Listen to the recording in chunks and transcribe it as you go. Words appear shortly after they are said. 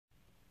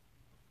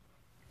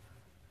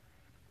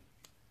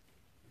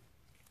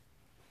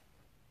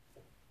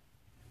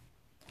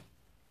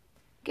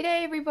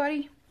G'day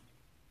everybody.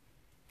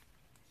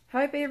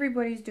 Hope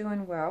everybody's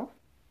doing well.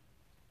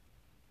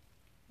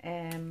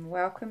 And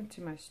welcome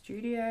to my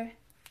studio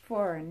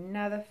for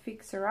another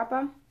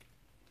fixer-upper.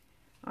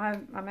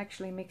 I'm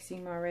actually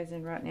mixing my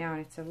resin right now, and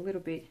it's a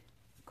little bit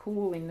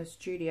cool in the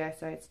studio,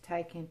 so it's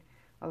taken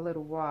a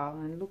little while.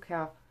 And look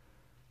how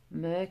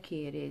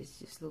murky it is.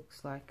 Just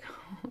looks like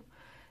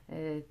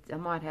I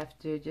might have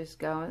to just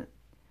go and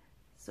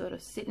sort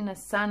of sit in the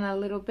sun a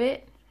little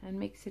bit and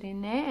mix it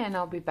in there, and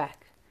I'll be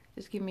back.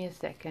 Just give me a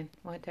second,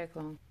 won't take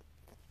long.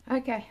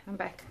 Okay, I'm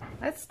back.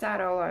 Let's start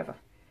all over.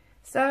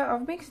 So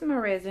I've mixed my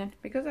resin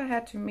because I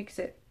had to mix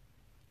it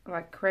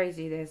like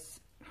crazy. There's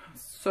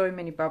so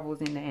many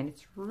bubbles in there, and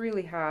it's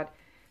really hard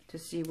to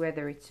see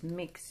whether it's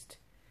mixed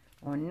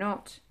or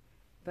not,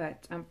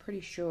 but I'm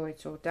pretty sure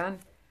it's all done.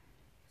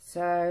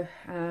 So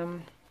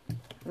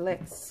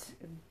let's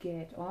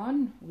get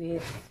on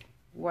with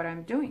what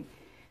I'm doing.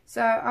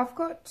 So I've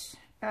got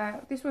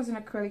this was an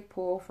acrylic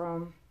pour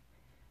from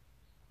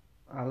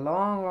a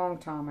long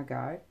time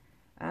ago,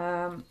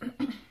 and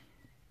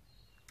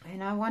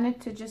I wanted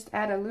to just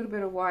add a little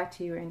bit of white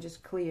here and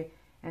just clear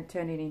and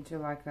turn it into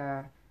like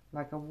a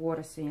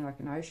water scene, like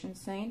an ocean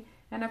scene.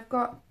 And I've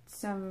got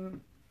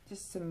some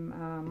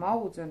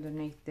molds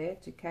underneath there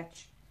to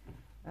catch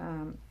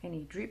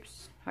any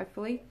drips,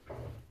 hopefully.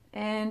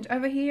 And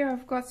over here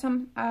I've got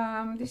some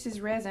this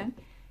is resin,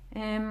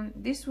 and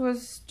this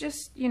was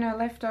just, you know,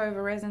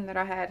 leftover resin that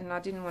I had, and I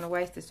didn't want to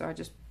waste it, so I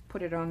just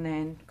put it on there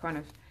and kind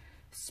of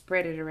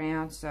spread it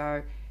around.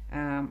 So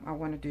I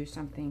want to do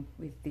something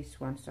with this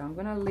one, so I'm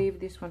going to leave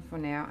this one for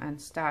now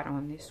and start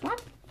on this one.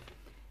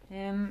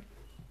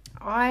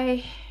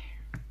 I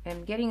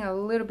am getting a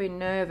little bit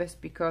nervous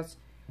because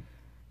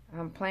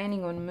I'm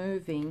planning on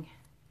moving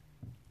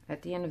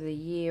at the end of the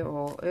year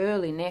or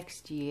early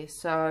next year,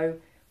 so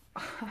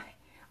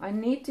I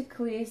need to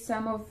clear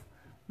some of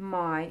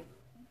my,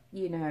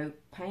 you know,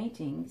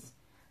 paintings,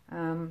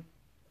 and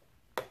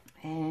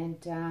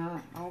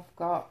I've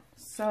got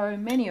so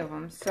many of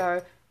them,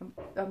 so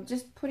I'm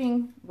just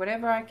putting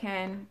whatever I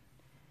can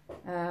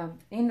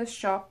in the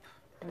shop,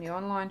 in the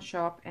online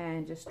shop,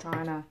 and just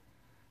trying to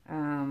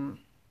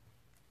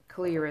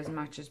clear as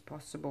much as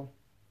possible.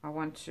 I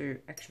want to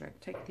actually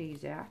take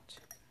these out.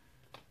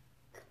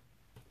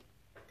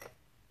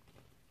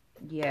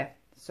 Yeah,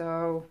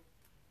 so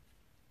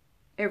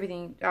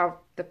everything,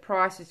 the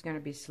price is going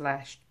to be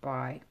slashed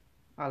by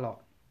a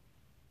lot.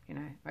 You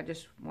know, I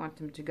just want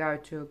them to go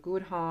to a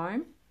good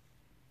home,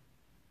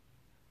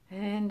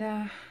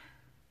 and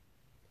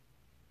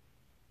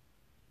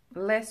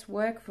less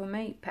work for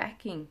me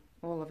packing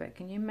all of it.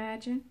 Can you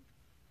imagine?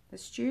 The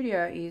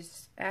studio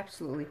is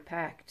absolutely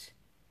packed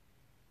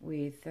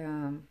with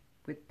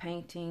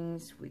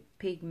paintings, with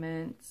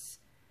pigments,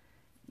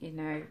 you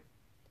know,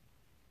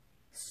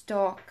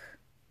 stock,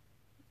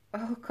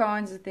 all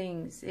kinds of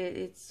things.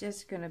 It's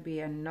just going to be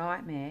a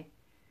nightmare.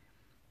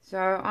 So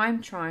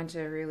I'm trying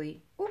to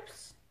really,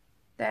 oops,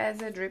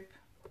 there's a drip,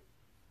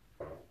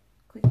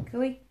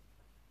 quickly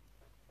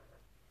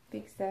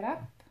fix that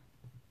up.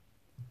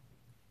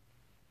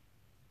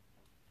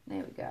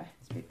 There we go,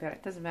 it's a bit better.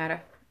 It doesn't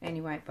matter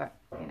anyway, but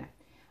you know.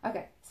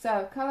 Okay,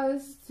 so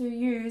colors to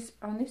use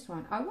on this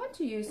one. I want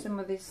to use some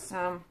of this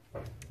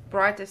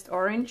brightest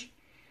orange.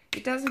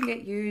 It doesn't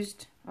get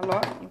used a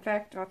lot. In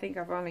fact, I think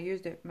I've only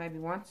used it maybe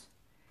once.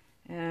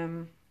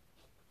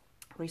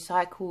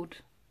 Recycled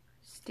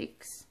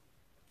sticks,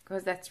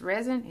 because that's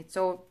resin. It's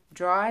all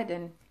dried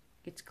and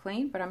it's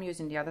clean, but I'm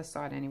using the other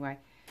side anyway.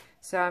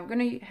 So I'm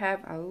going to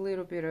have a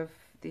little bit of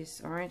this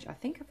orange. I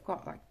think I've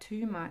got like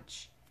too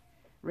much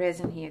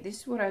resin here. This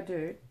is what I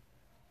do.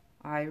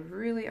 I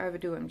really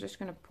overdo it. I'm just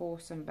going to pour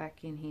some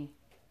back in here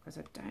because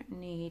I don't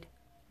need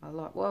a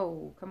lot.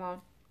 Whoa, come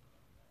on,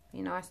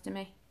 be nice to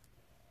me.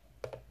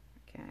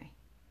 Okay,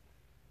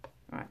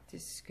 right,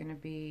 this is going to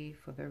be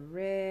for the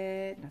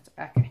red.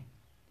 Okay,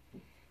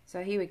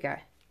 so here we go.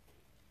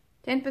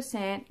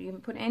 10%, you can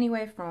put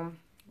anywhere from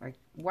like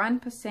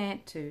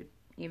 1% to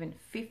even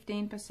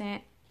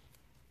 15%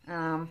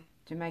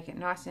 to make it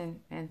nice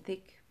and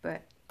thick,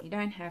 but you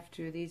don't have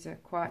to. These are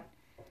quite,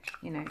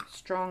 you know,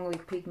 strongly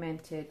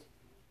pigmented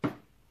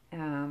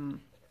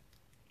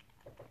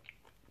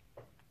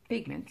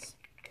pigments.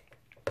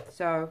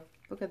 So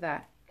look at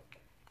that,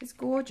 it's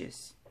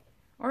gorgeous.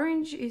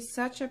 Orange is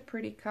such a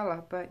pretty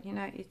color, but you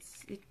know,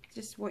 it's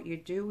just what you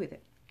do with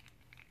it.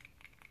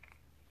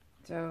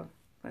 So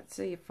let's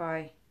see if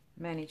I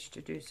manage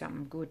to do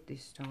something good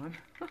this time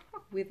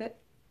with it.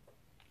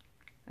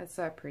 That's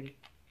so pretty,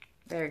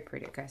 very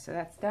pretty. Okay, so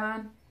that's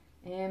done,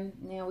 and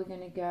now we're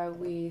going to go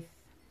with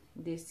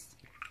this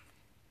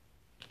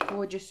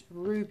gorgeous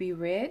ruby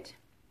red.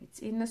 It's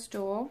in the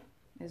store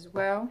as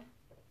well,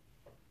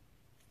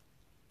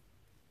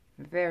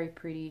 very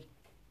pretty.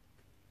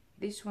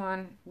 This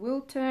one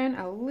will turn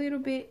a little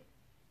bit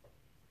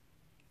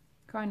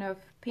kind of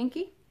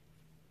pinky.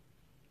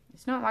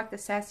 It's not like the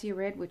sassy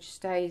red, which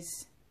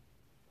stays,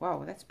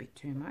 whoa, that's a bit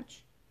too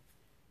much.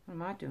 What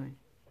am I doing?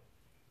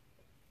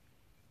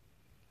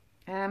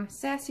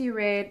 Sassy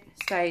red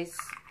stays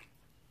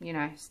you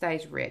know,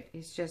 stays red.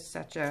 It's just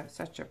such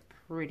a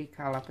pretty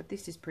color, but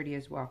this is pretty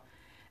as well.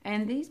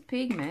 And these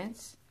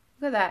pigments,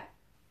 look at that,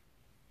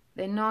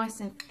 they're nice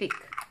and thick,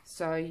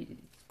 so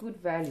it's good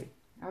value.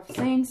 I've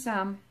seen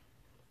some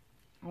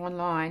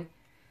online,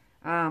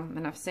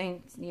 and I've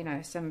seen, you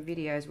know, some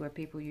videos where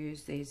people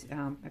use these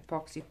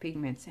epoxy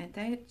pigments, and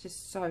they're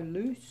just so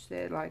loose.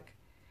 They're like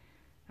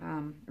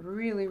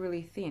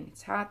really thin.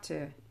 It's hard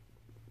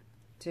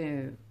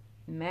to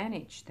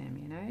manage them,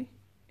 you know.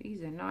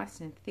 These are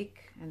nice and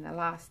thick, and they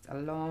last a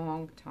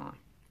long time.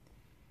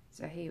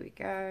 So here we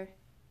go.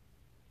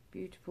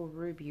 Beautiful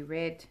ruby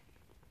red.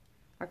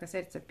 Like I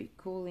said, it's a bit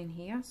cool in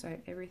here, so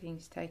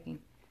everything's taking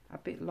a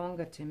bit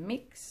longer to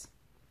mix.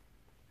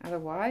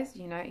 Otherwise,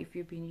 you know, if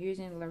you've been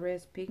using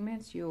Le'Rez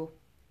pigments, you'll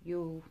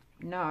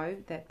know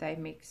that they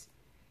mix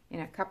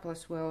in a couple of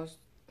swirls,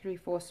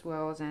 3-4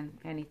 swirls, and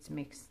it's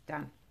mixed,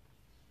 done.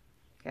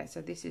 Okay,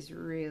 so this is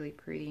really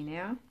pretty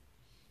now.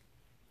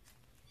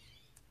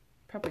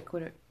 Probably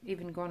could have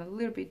even gone a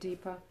little bit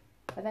deeper,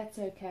 but that's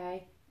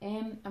okay.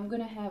 And I'm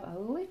going to have a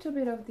little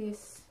bit of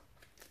this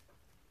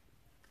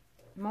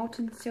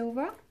molten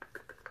silver.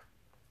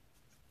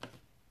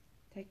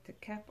 Take the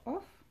cap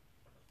off.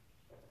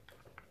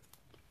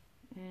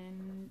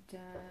 And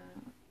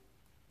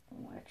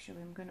oh,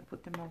 actually I'm going to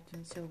put the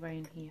molten silver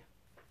in here.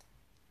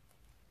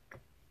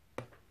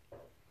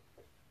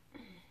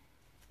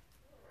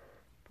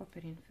 Pop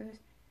it in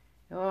first.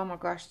 Oh my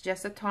gosh,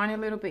 just a tiny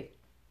little bit.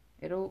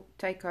 It'll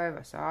take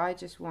over, so I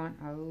just want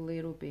a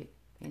little bit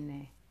in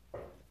there.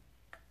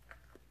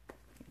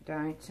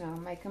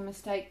 Don't make a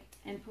mistake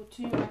and put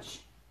too much.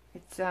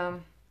 It's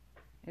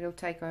it'll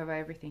take over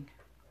everything.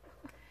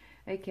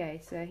 Okay,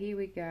 so here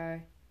we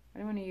go. I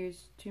don't want to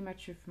use too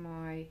much of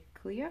my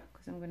clear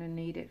because I'm going to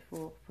need it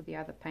for the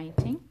other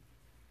painting.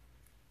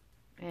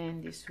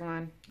 And this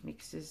one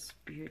mixes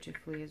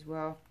beautifully as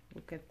well.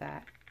 Look at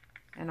that.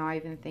 And I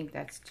even think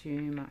that's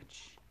too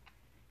much.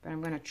 But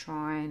I'm going to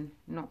try and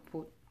not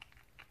put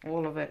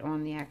all of it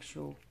on the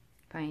actual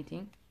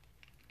painting.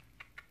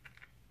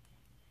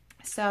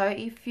 So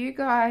if you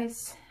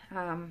guys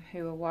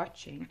who are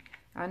watching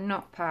are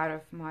not part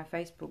of my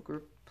Facebook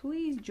group,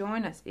 please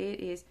join us. It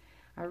is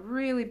a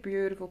really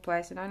beautiful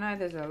place, and I know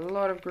there's a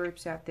lot of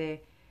groups out there,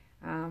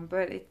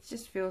 but it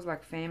just feels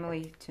like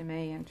family to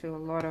me and to a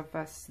lot of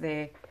us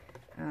there.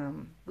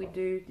 We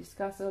do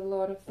discuss a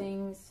lot of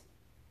things.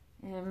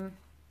 A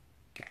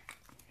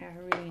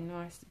really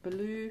nice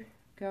blue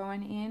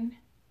going in.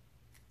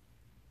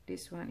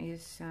 This one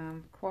is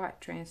quite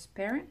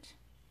transparent,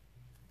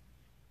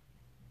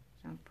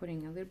 so I'm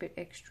putting a little bit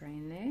extra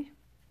in there.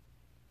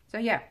 So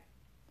yeah,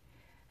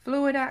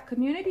 Fluid Art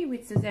Community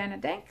with Suzana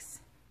Dancks.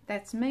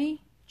 That's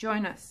me.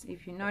 Join us.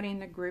 If you're not in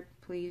the group,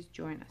 please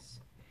join us.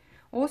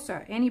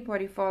 Also,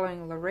 anybody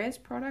following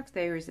Le'Rez products,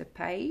 there is a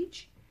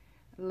page,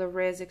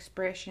 Le'Rez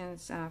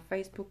Expressions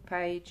Facebook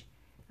page.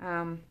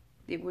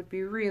 It would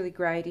be really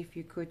great if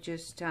you could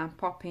just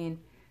pop in,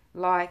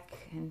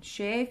 like and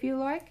share if you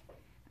like,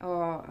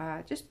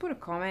 or just put a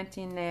comment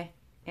in there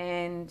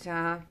and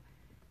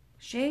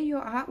share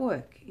your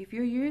artwork. If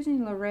you're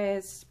using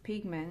Le'Rez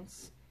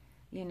pigments,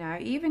 you know,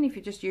 even if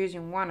you're just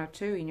using 1 or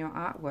 2 in your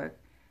artwork,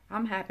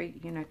 I'm happy,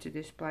 you know, to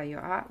display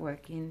your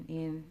artwork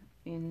in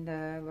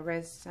the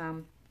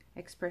Le'Rez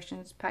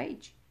Expressions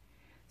page.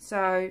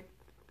 So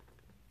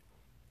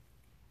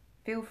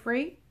feel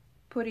free,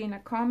 put in a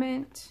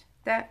comment.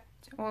 That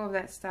all of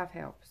that stuff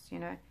helps, you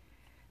know.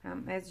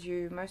 As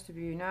most of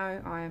you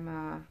know, I'm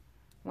a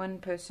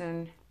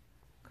one-person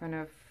kind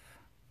of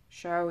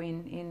show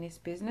in this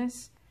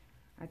business.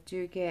 I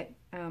do get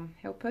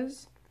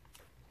helpers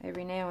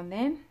every now and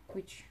then,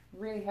 which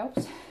really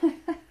helps.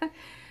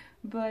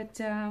 But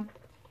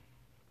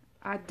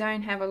I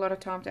don't have a lot of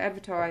time to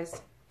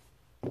advertise,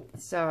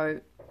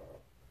 so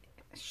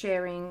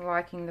sharing,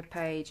 liking the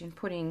page, and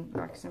putting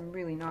like some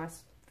really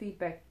nice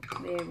feedback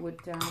there would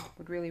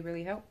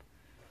really help.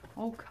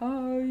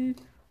 Okay,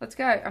 let's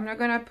go. I'm not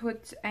going to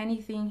put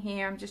anything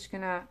here. I'm just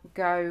going to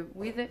go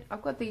with it.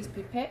 I've got these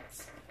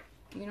pipettes.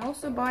 You can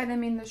also buy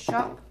them in the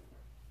shop.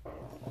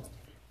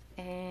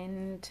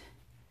 And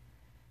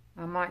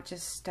I might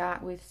just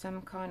start with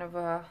some kind of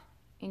a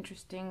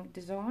interesting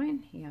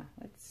design here.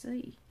 Let's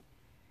see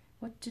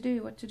what to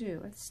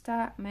do. Let's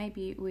start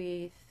maybe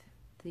with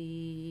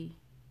the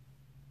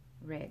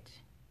red.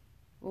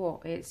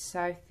 Oh, it's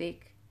so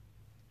thick.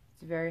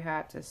 It's very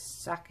hard to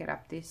suck it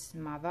up this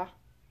mother.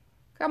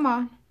 Come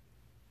on,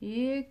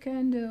 you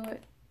can do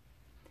it.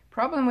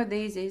 Problem with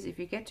these is if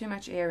you get too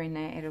much air in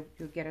there,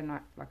 you'll get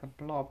like a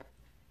blob.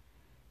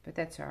 But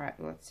that's alright.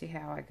 Let's see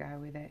how I go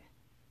with it.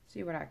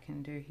 See what I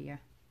can do here.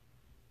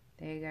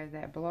 There goes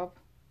that blob.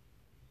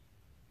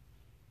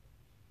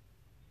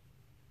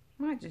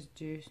 Might just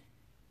do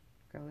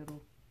like a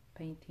little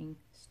painting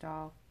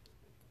style.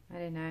 I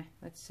don't know.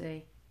 Let's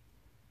see.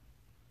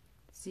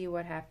 See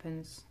what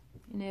happens.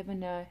 You never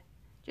know.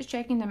 Just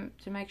checking them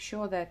to make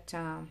sure that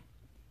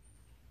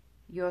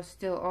you're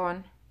still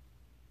on,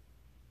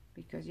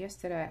 because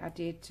yesterday I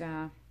did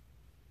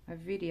a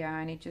video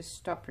and it just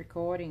stopped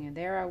recording, and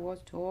there I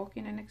was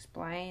talking and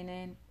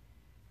explaining,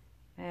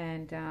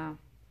 and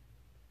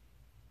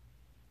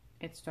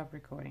it stopped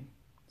recording.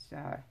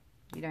 So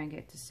you don't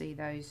get to see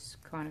those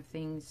kind of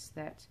things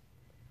that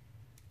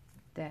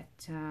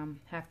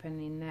happen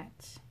in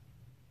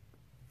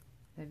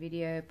the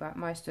video, but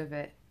most of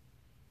it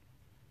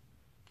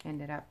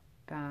ended up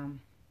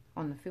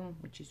on the film,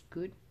 which is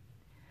good.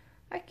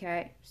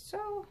 Okay, so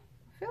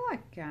I feel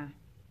like a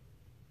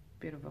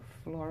bit of a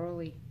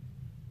florally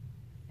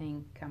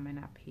thing coming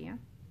up here.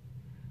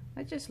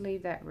 Let's just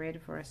leave that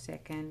red for a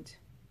second.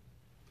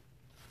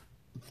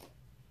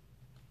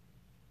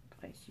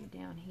 Place you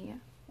down here.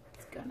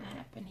 What's gonna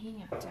happen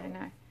here? I don't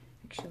know.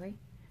 Actually,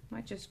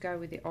 might just go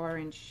with the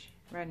orange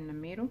right in the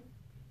middle.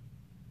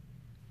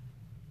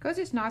 Because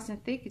it's nice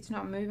and thick, it's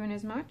not moving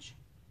as much.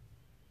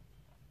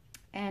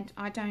 And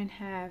I don't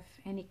have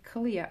any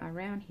clear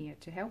around here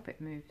to help it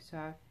move.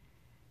 So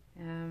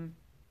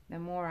the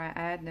more I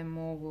add, the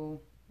more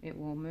it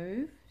will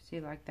move. See,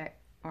 like that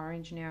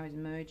orange now is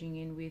merging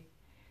in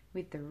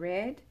with the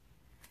red.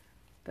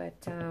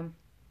 But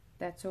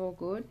that's all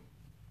good.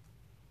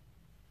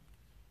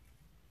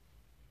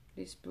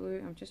 This blue,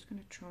 I'm just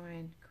going to try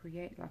and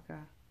create like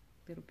a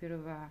little bit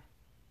of a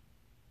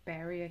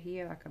barrier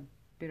here, like a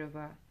bit of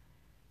a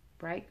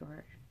break,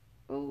 or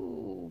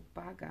ooh,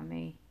 bugger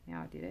me.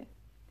 Now I did it.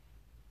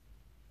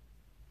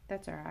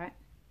 That's alright.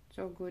 It's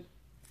all good.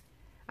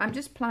 I'm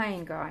just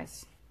playing,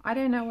 guys. I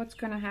don't know what's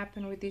going to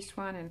happen with this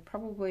one, and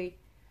probably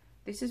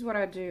this is what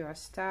I do. I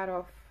start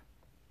off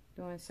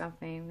doing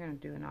something. I'm going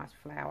to do a nice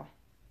flower.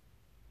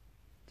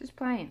 Just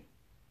playing.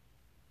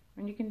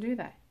 And you can do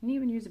that. You can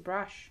even use a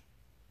brush.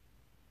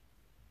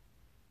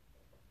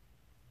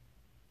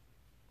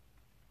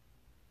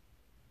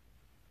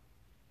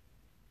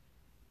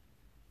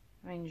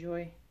 I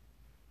enjoy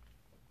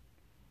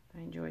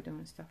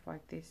doing stuff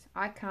like this.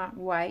 I can't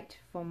wait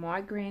for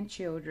my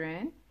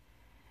grandchildren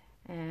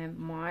and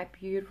my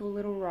beautiful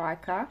little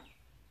Riker.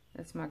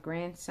 That's my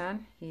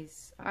grandson.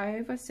 He's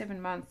over 7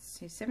 months.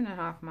 He's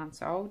 7.5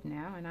 months old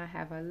now, and I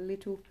have a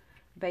little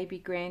baby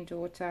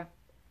granddaughter,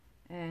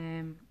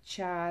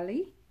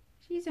 Charlie.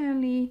 She's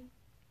only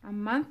a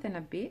month and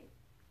a bit.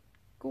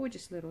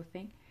 Gorgeous little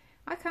thing.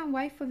 I can't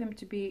wait for them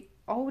to be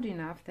old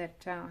enough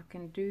that I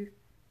can do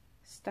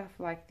stuff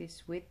like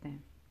this with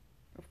them.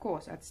 Of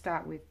course, I'd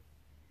start with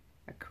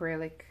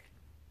acrylic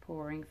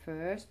pouring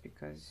first,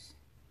 because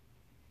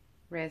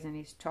resin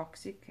is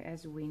toxic,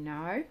 as we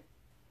know.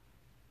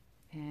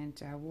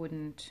 And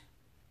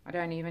I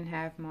don't even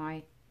have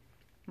my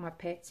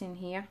pets in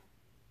here.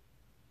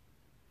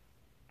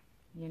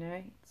 You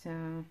know, it's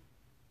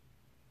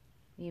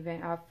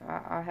even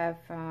I have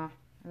a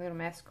little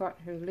mascot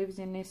who lives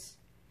in this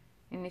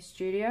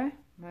studio,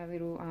 my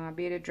little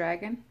bearded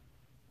dragon.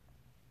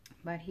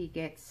 But he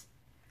gets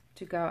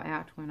to go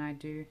out when I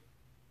do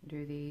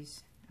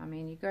these. I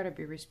mean, you got to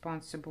be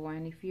responsible,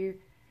 and if you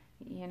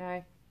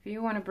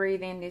want to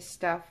breathe in this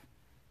stuff,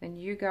 then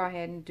you go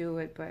ahead and do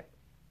it. But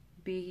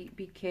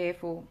be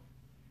careful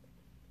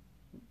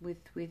with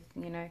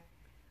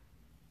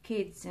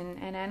kids and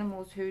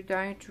animals who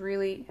don't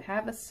really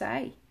have a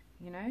say.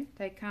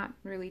 They can't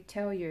really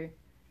tell you,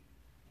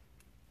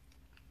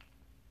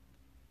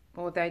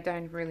 or they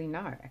don't really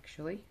know.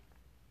 Actually,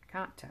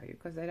 can't tell you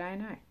because they don't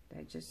know.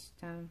 They just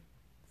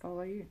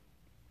follow you.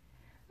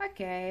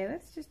 Okay,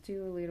 let's just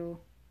do a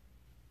little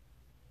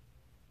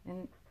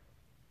and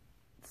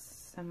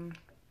some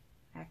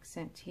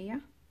accent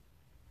here.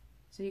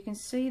 So you can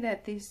see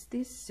that this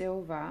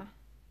silver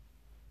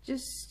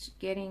just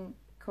getting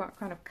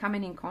kind of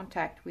coming in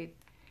contact with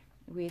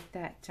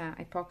that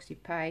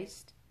epoxy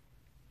paste.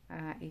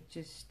 It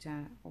just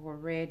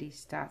already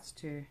starts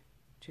to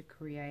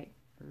create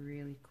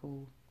really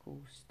cool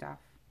stuff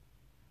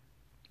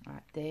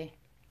right there.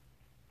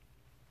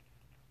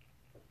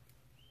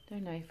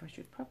 Don't know if I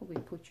should probably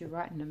put you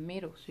right in the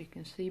middle so you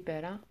can see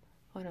better.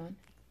 Hold on.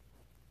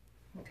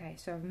 Okay,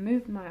 so I've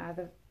moved my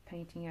other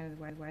painting out of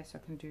the way so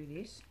I can do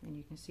this, and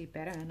you can see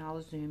better, and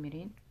I'll zoom it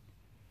in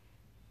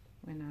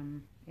when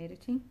I'm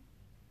editing.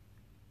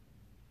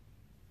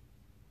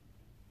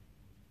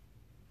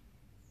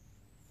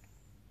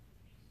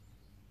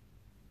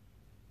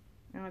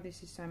 Oh,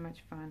 this is so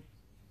much fun.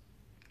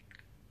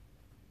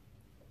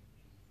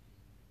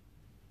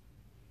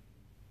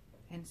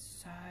 And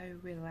so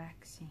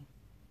relaxing.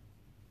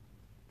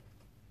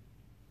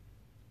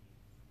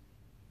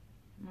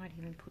 Might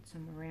even put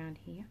some around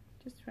here,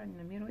 just right in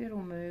the middle.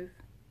 It'll move,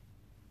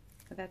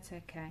 but that's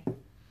okay.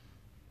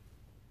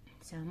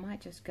 So I might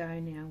just go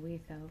now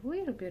with a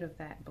little bit of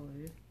that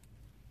blue.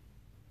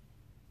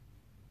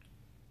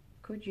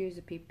 Could use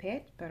a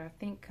pipette, but I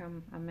think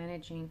I'm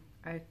managing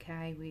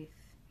okay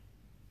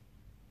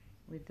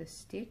with the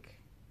stick.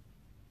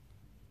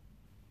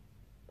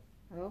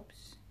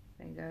 Oops,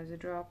 there goes a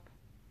drop.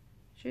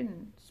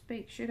 Shouldn't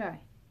speak, should I?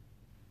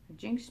 I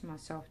jinxed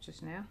myself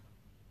just now.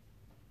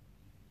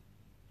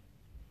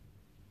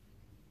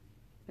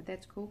 But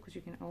that's cool because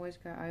you can always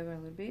go over a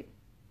little bit.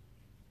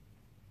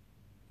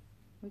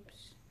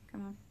 Oops,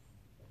 come on.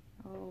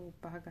 Oh,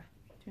 bugger.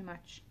 Too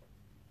much.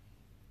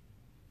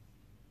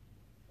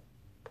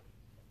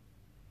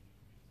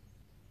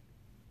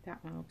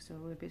 That one looks a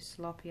little bit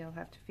sloppy. I'll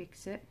have to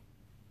fix it.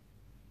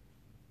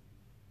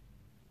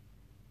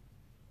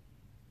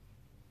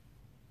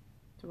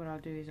 So what I'll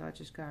do is I'll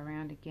just go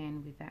around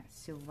again with that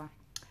silver.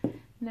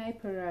 No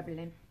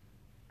problem.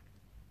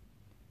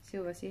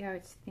 Silver, see how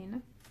it's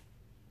thinner?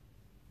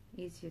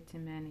 Easier to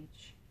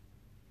manage.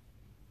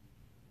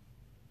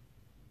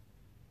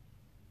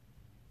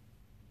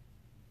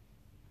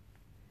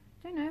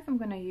 Don't know if I'm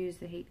going to use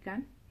the heat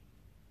gun.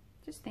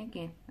 Just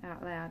thinking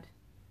out loud.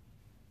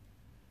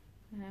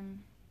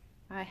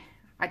 I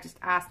just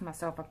asked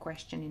myself a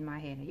question in my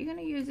head. Are you going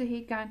to use the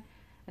heat gun?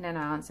 And then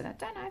I answered, I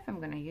don't know if I'm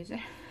going to use it.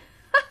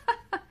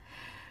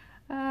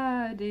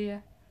 Oh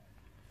dear.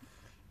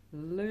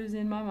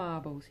 Losing my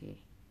marbles here.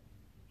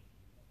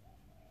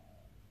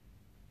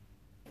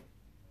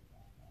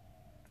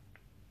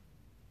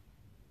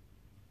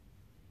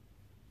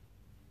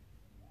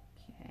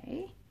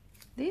 Okay.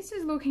 This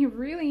is looking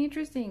really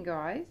interesting,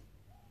 guys.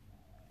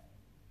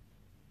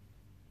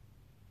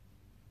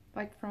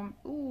 Like from,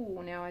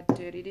 ooh, now I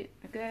dirtied it.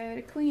 I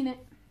gotta clean it.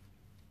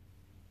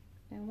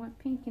 I want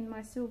pink in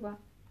my silver.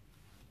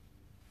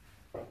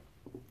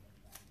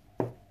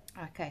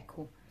 Okay,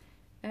 cool.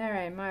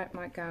 Alright,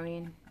 might go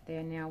in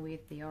there now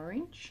with the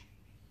orange.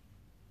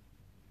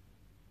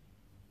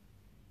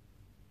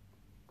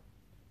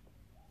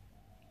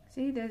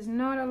 See, there's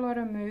not a lot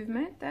of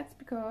movement. That's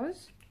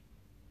because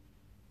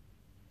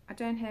I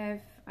don't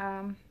have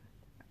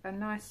a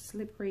nice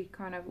slippery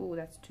kind of, oh,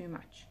 that's too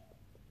much.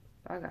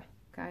 Bugger,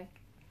 okay.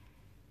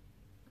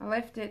 I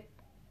left it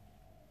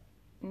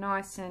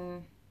nice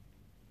and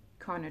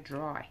kind of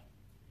dry.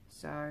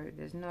 So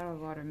there's not a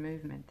lot of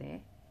movement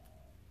there.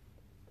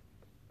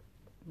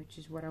 Which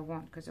is what I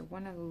want, because I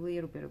want a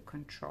little bit of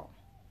control.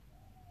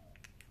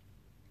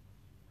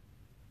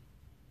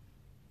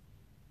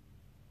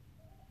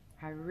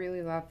 I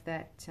really love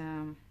that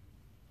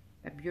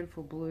a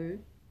beautiful blue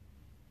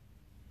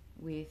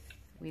with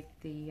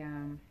the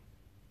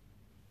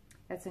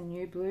that's a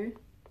new blue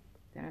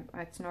that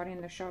it's not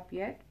in the shop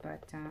yet,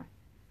 but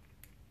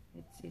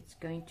it's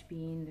going to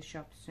be in the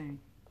shop soon.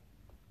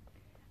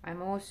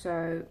 I'm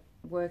also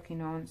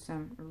working on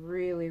some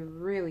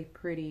really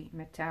pretty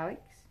metallics.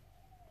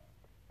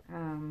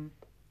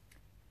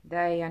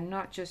 They are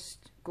not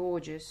just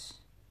gorgeous,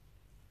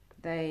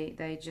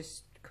 they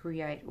just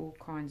create all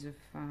kinds of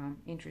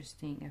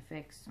interesting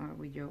effects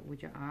with your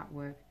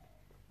artwork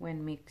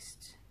when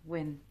mixed,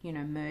 when you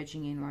know,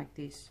 merging in like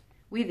this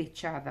with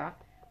each other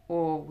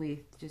or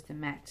with just a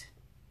matte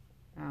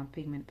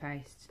pigment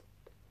paste.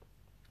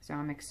 So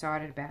I'm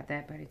excited about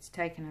that, but it's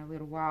taken a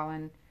little while,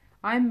 and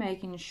I'm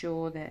making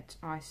sure that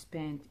I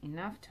spend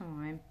enough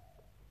time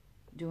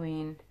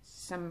doing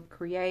some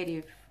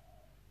creative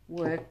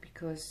work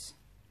because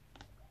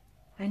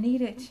I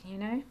need it, you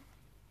know.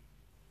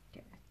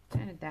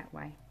 Turn it that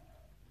way.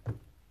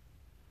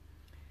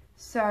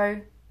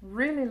 So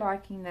really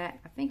liking that.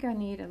 I think I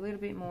need a little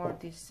bit more of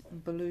this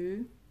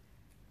blue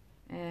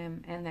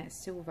and that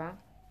silver.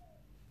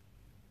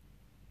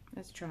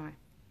 Let's try.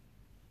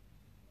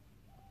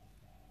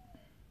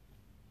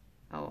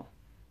 Oh,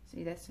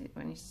 see, that's it.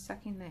 When you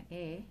suck in that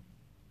air,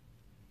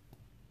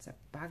 it's a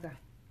bugger.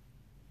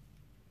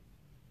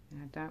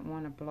 And I don't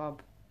want a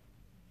blob.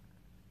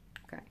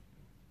 Okay.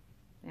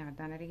 Now I've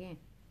done it again.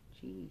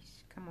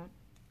 Jeez, come on.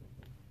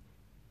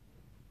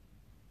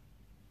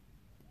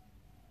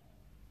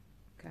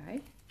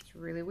 Okay, it's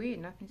really weird.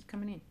 Nothing's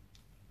coming in.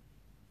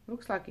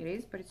 Looks like it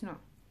is, but it's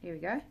not. Here we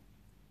go.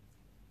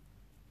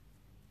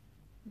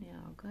 Now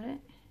I've got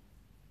it.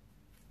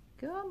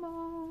 Come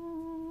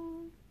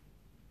on.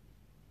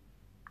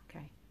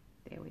 Okay,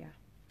 there we are.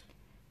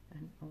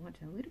 And I want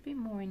a little bit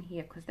more in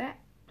here because that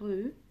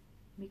blue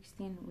mixed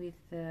in with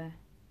the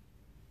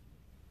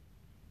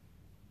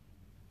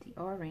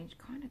orange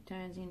kind of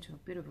turns into a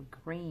bit of a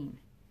green.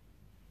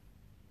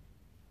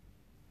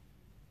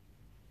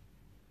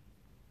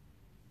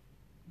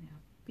 Now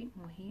a bit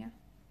more here.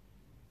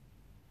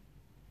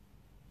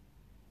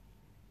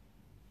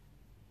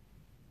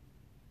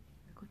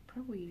 I could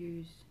probably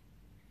use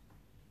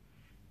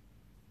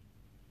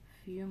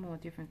a few more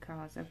different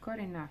colors. I've got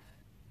enough,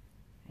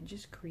 and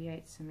just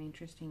create some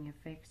interesting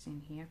effects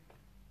in here.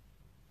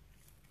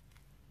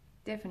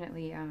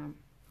 Definitely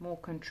more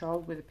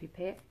controlled with a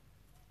pipette.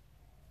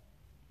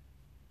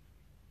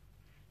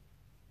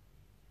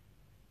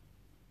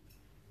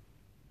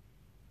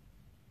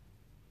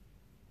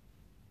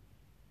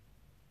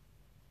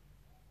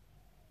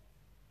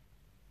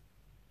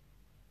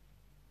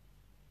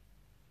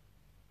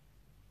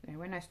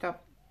 When I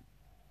stop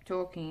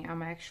talking,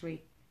 I'm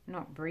actually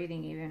not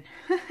breathing even.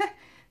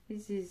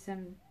 This is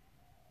some,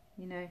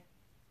 you know,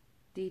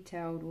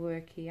 detailed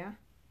work here.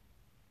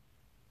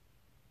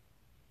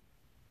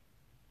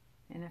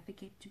 And I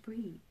forget to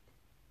breathe.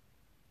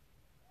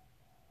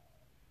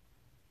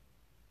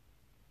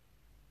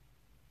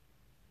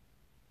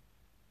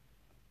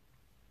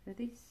 So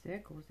these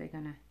circles, they're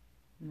gonna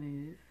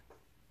move.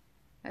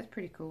 That's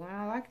pretty cool, and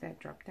I like that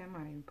drop down. I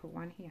might even put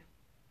one here.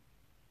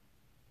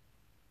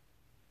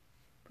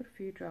 Put a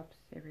few drops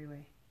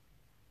everywhere.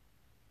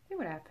 See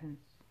what happens.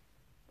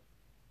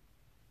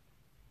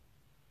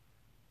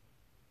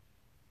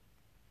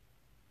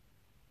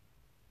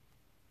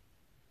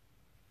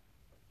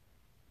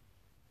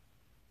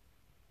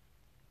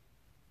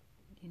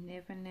 You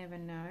never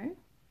know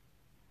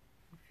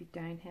if you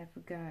don't have a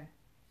go.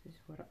 This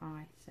is what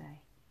I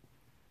say.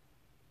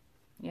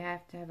 You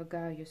have to have a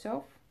go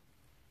yourself.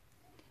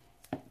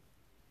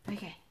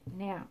 Okay,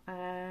 now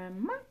I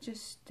might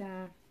just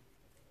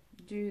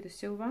do the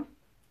silver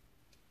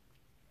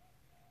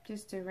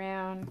just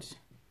around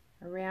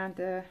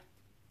the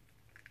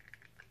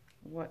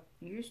what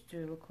used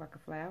to look like a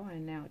flower,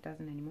 and now it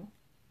doesn't anymore.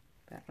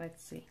 But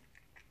let's see.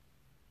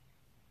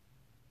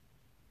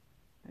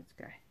 Let's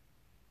go.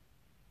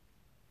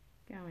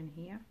 Go in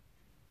here.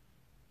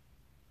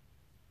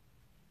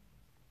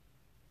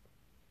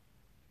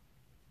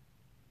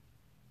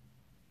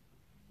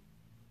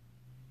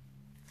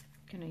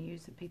 Gonna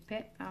use the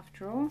pipette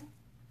after all.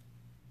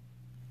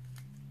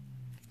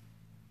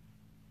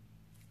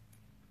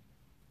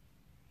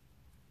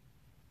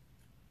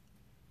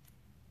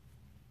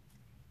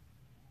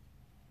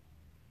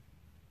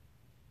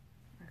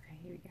 Okay,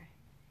 here we go.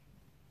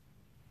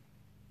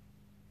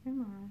 Come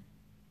on.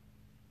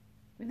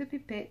 With the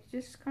pipette,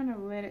 just kind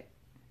of let it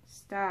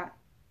start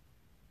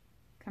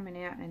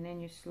coming out, and then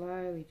you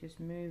slowly just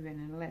move it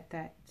and let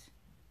that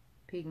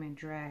pigment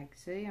drag.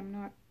 See, I'm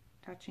not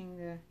touching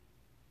the,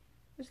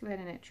 just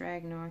letting it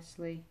drag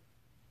nicely.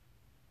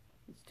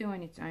 It's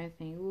doing its own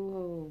thing.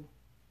 Ooh.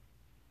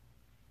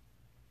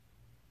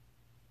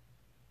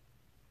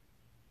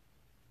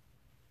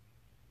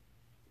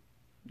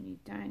 You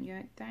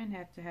don't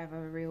have to have a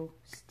real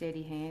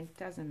steady hand. It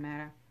doesn't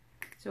matter.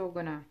 It's all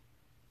gonna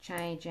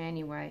change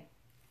anyway.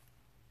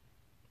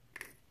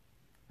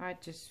 I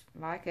just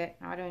like it.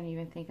 I don't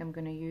even think I'm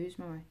gonna use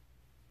my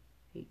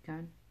heat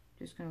gun.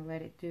 Just gonna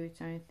let it do its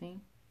own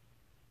thing.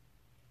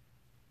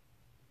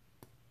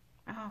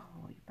 Oh,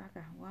 you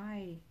bugger,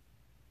 why?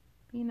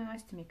 Be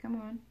nice to me, come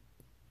on.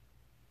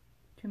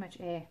 Too much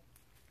air.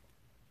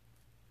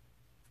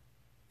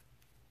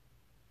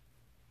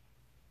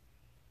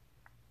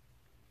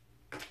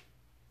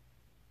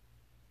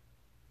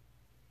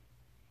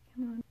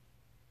 Come on.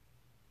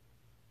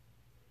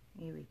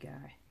 Here we go.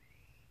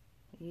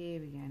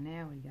 Here we go,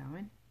 now we're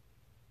going.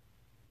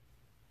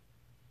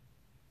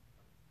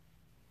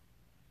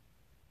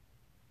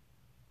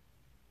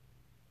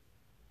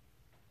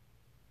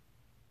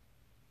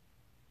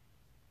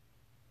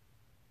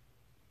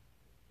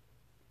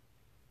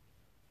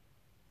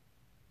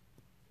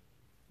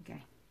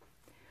 Okay,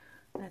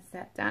 that's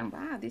that done.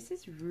 Wow, this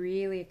is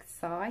really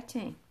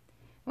exciting.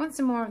 I want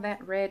some more of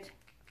that red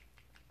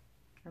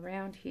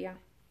around here.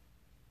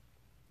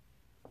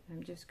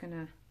 I'm just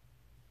gonna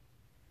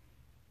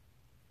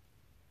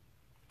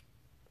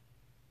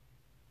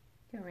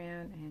go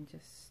around and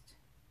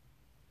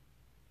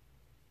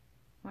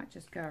might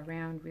just go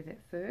around with it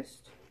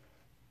first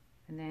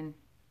and then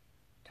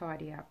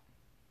tidy up.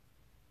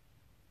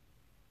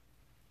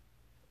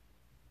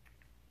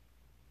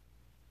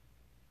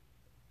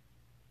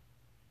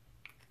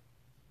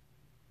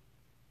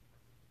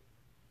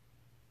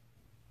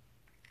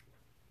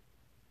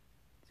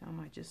 So I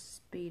might just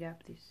speed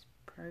up this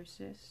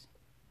process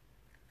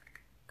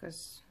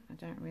because I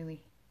don't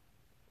really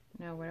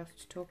know what else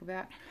to talk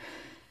about.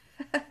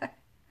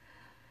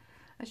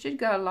 I should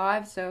go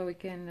live so we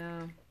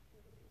can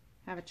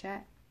have a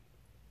chat.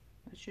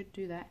 I should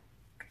do that.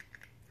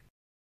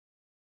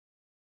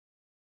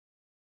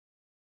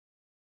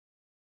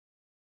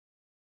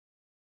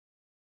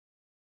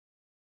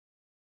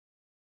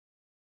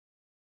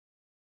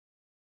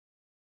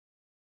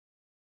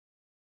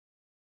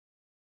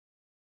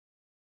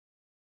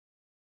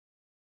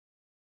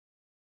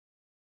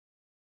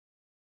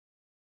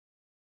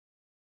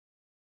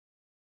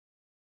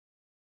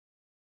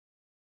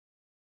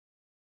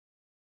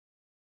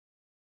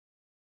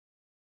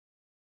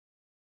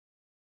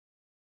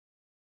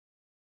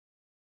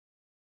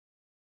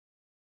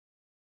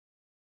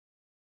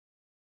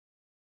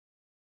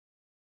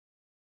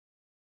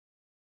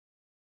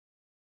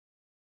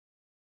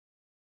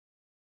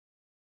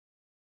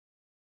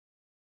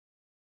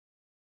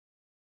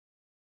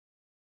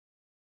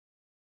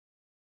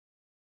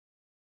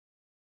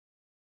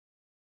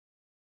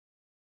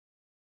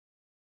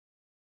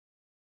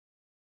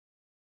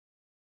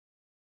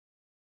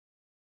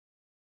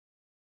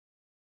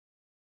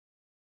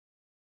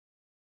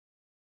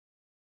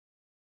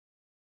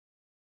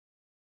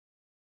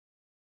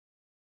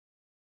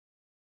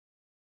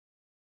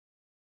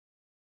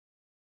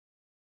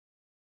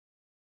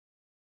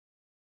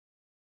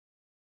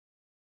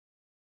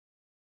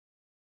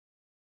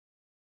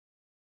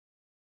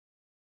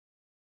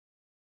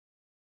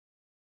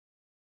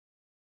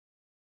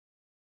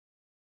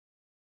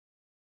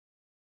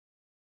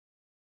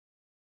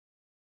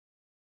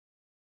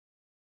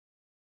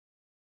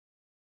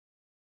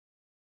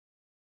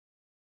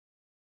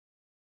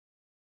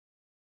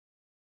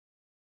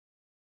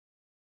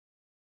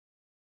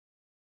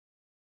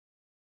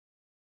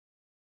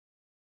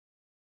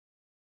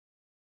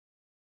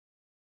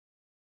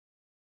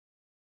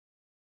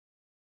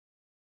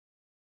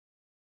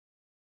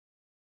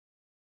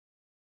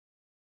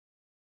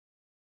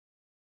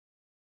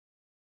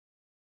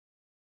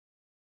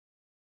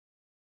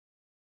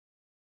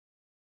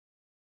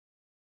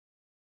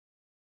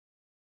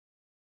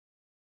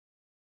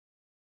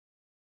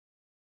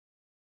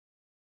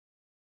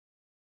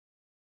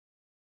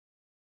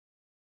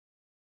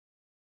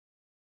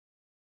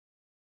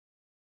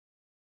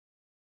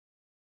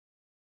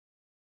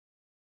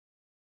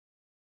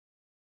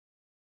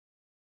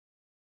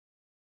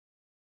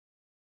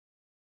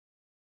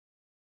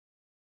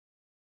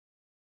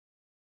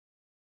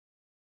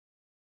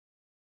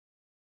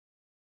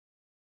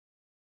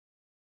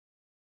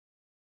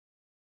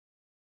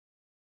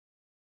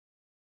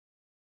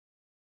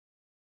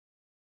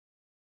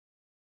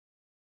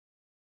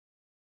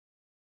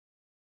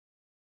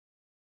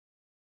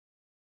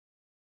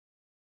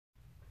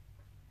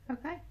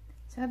 Okay,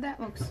 so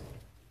that looks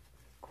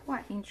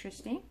quite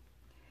interesting.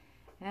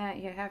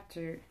 You have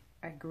to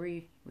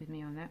agree with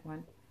me on that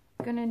one.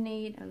 I'm gonna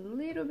need a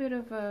little bit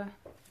of a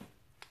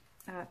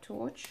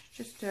torch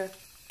just to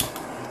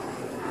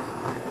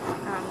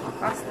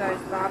bust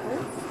those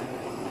bubbles.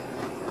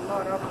 A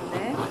lot of them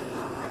there.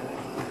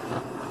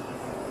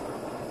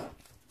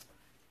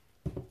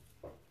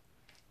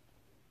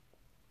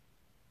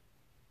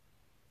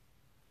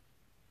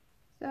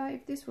 So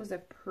if this was a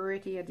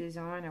prettier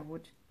design, I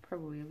would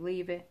probably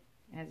leave it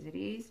as it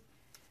is,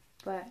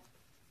 but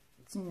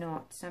it's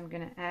not. So I'm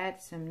going to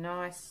add some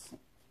nice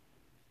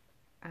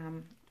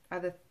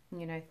other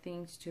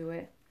things to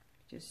it,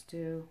 just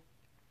to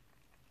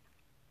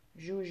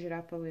zhuzh it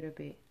up a little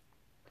bit.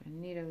 I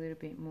need a little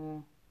bit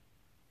more,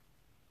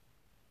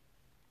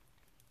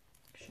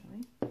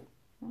 actually,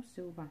 more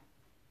silver.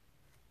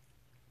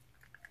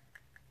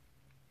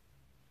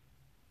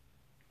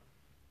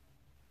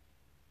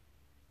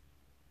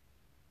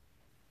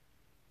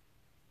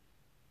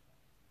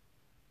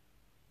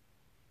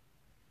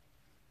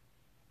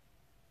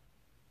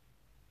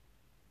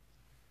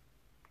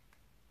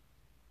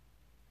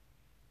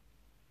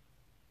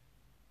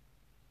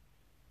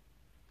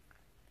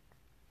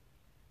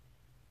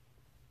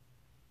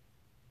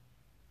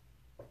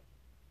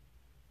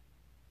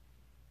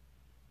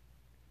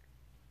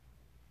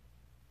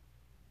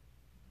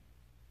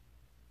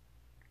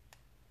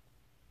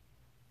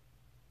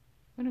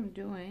 What I'm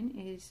doing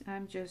is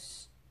I'm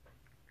just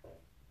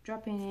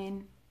dropping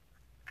in,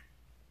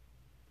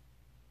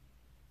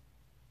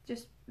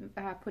 just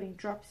putting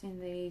drops in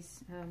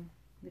these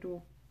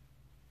little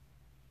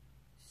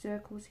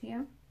circles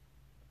here,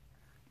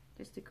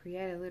 just to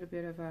create a little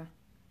bit of a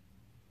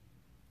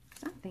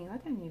something. I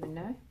don't even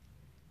know.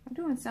 I'm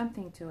doing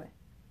something to it.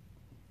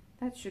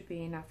 That should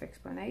be enough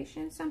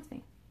explanation.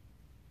 Something.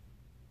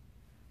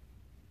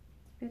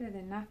 It's better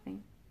than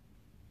nothing.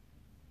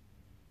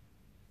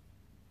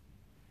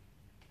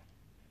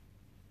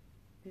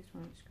 This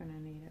one's going to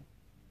need a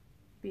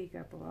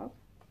bigger blob.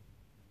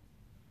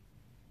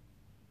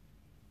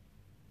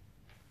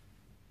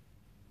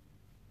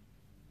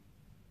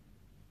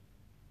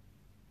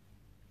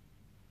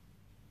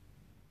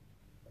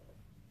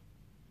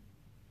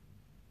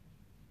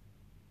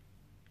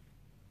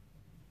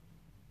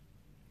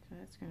 So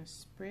that's going to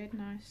spread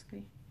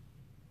nicely.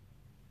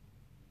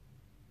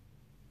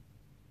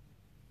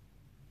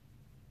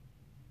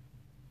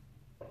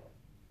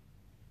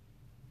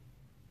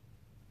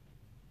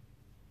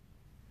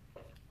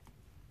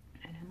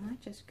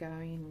 Just go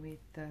in with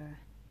the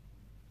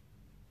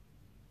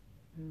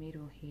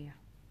middle here.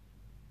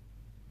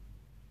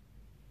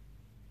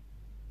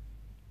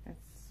 That's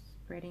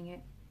spreading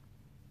it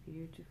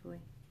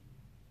beautifully.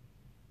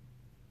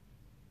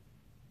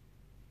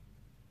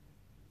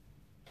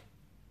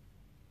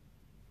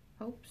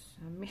 Oops,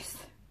 I missed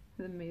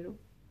the middle.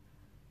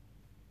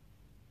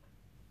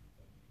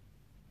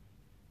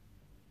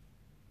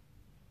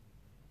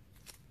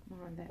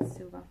 More of that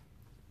silver.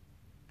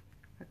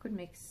 I could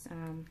mix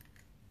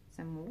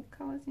some more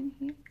colors in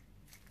here.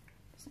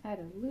 Just add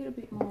a little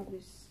bit more of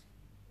this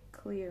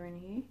clear in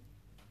here.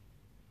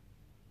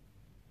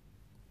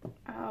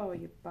 Oh,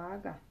 you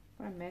bugger.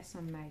 What a mess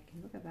I'm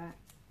making. Look at that.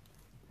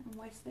 Don't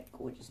waste that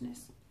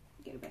gorgeousness.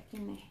 Get it back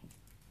in there.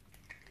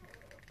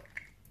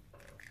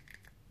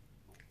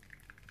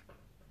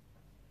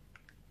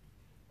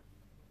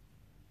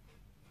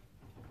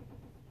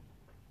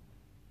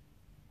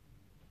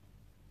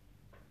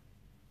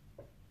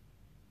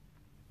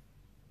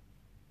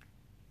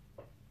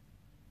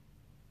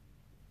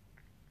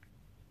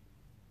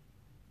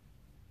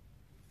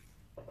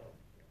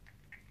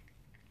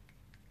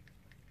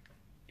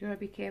 Do I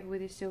be careful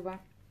with this silver?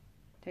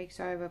 It takes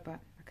over,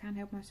 but I can't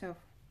help myself.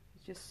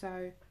 It's just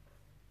so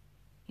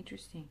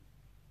interesting.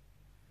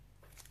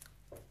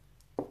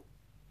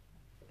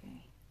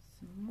 Okay,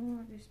 some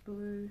more of this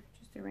blue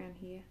just around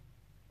here.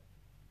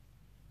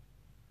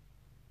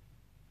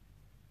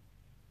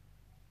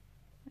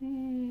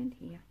 And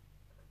here.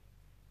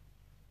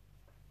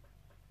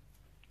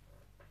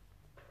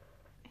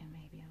 And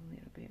maybe a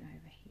little bit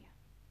over here.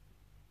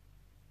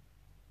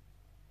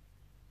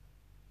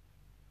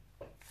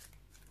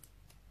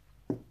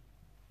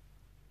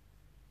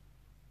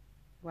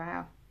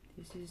 Wow,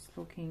 this is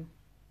looking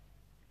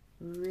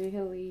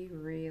really,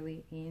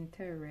 really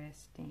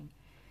interesting.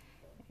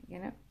 You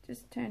know,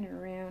 just turn it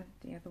around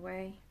the other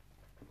way,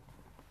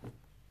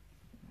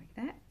 like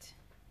that.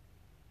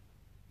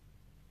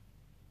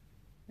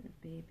 There'll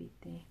be a bit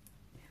there.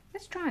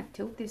 Let's try and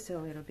tilt this a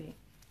little bit.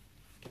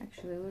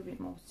 Actually, a little bit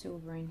more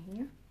silver in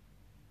here.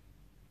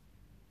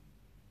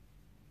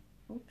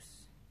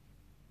 Oops.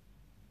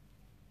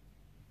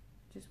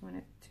 Just want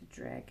it to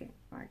drag it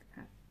like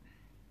that.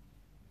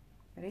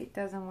 But it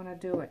doesn't want to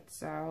do it,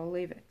 so I'll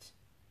leave it.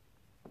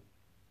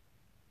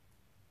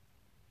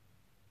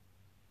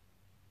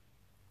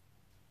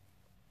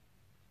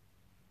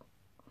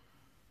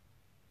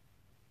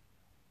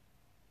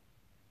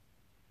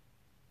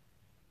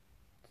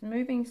 It's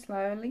moving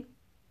slowly,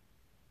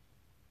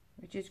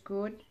 which is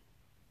good.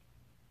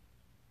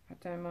 I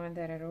don't mind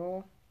that at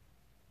all.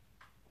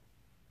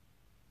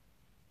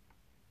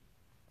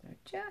 So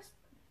just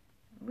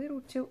a little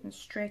tilt and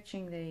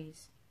stretching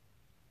these.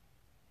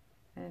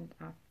 And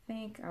I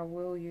think I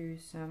will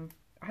use some,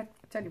 I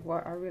tell you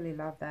what, I really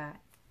love that.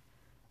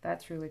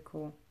 That's really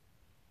cool.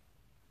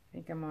 I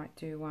think I might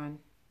do one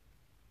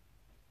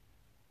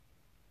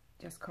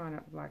just kind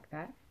of like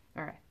that.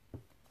 Alright,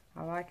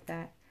 I like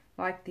that.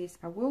 Like this.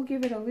 I will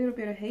give it a little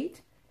bit of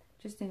heat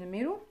just in the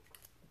middle.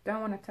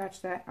 Don't want to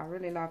touch that. I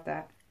really love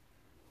that.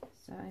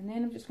 So, and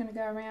then I'm just going to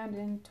go around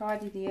and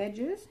tidy the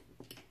edges.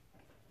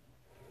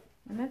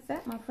 And that's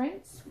that, my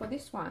friends, for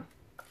this one.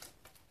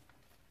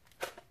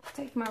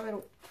 Take my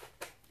little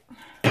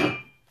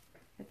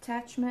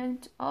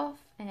attachment off,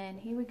 and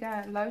here we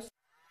go. Low.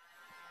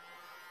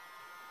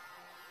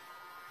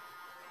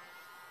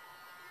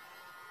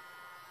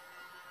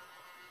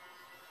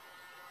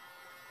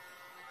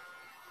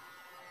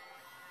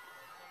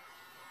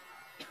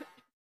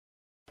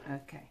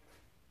 Okay.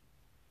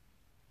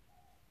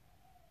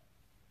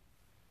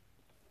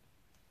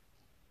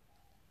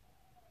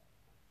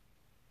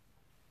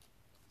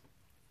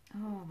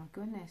 Oh my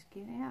goodness,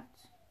 get out.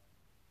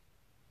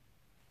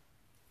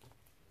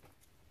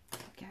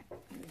 Okay,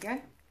 here we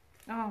go.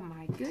 Oh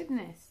my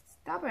goodness,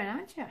 stubborn,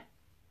 aren't you?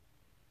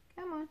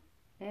 Come on.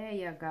 There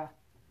you go.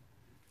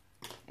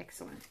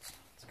 Excellent.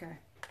 Let's go.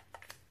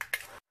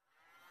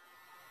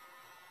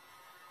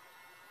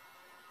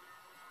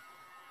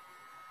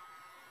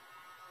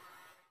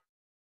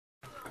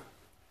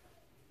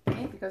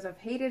 Because I've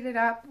heated it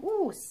up.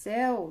 Ooh,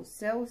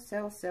 cells.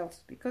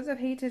 Because I've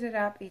heated it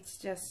up, it's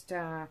just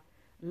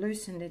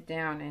loosened it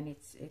down, and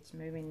it's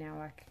moving now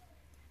like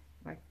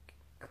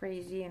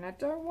crazy, and I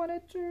don't want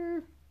it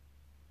to.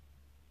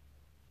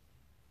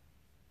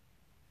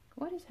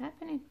 What is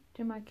happening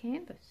to my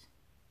canvas?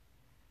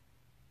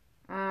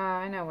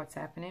 I know what's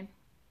happening.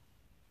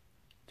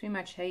 Too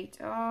much heat.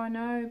 Oh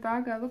no,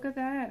 bugger, look at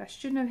that. I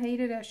shouldn't have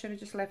heated it. I should have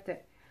just left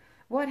it.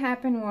 What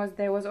happened was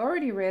there was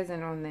already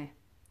resin on there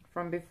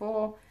from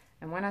before,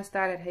 and when I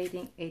started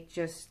heating, it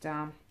just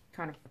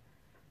kind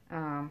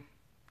of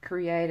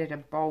created a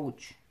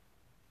bulge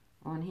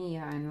on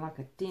here and like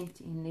a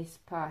dent in this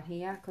part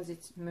here because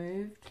it's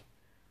moved.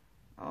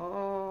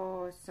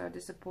 Oh, so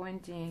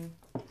disappointing.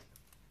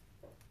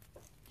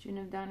 Shouldn't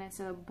have done it.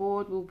 So the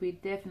board will be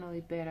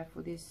definitely better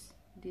for this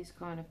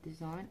kind of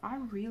design. I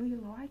really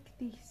like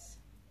this.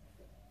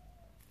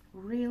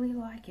 Really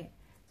like it.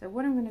 So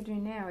what I'm going to do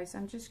now is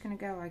I'm just going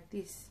to go like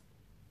this.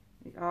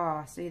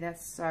 Oh, see,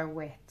 that's so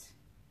wet.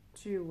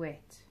 Too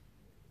wet.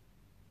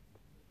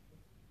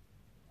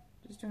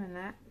 Just doing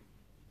that.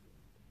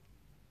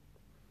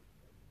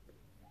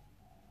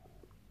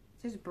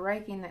 Just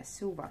breaking that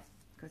silver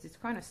because it's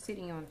kind of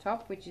sitting on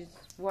top, which is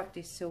what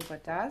this silver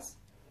does.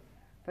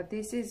 But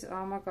this is,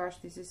 oh my gosh,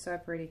 this is so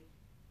pretty.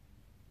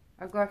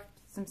 I've got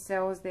some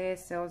cells there,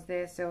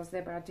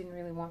 but I didn't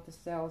really want the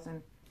cells, and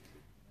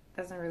it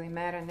doesn't really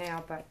matter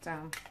now, but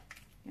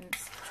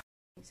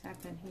it's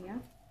happening here.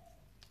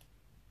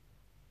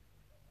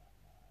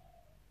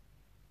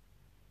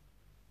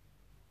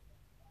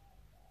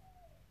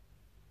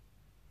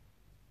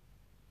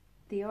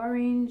 The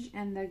orange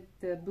and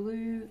the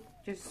blue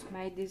just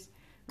made this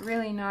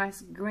really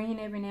nice green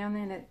every now and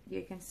then that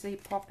you can see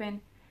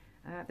popping.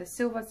 The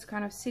silver's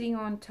kind of sitting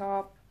on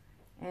top,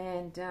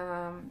 and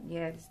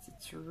yeah,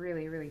 it's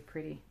really, really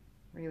pretty.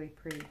 Really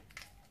pretty.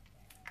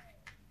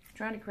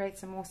 Trying to create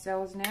some more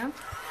cells now.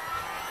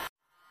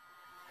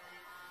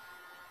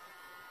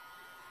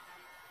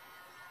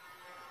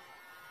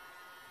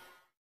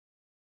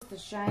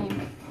 Just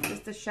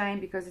a shame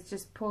because it's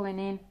just pulling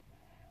in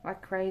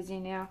like crazy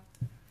now.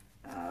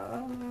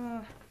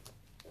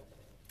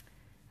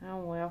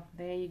 Oh well,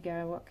 there you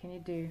go. What can you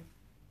do?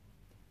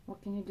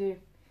 What can you do?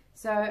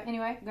 So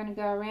anyway, I'm going to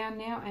go around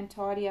now and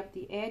tidy up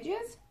the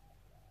edges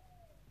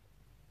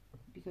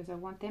because I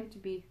want them to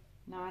be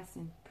nice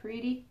and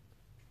pretty,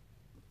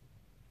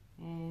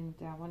 and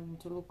I want them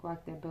to look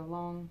like they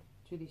belong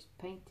to this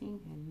painting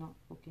and not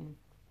looking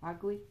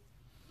ugly.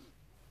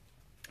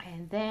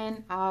 And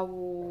then I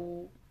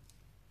will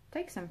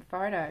take some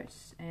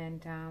photos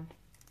and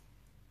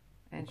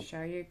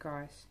show you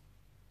guys.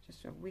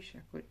 Just I wish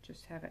I could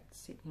just have it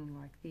sitting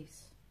like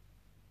this.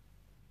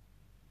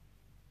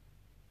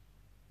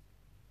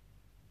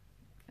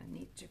 I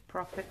need to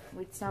prop it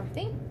with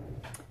something,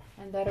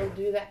 and that'll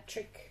do that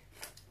trick.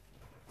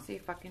 See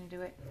if I can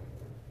do it.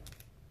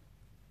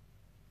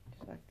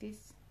 Just like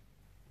this.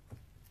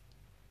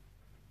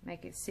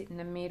 Make it sit in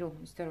the middle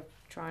instead of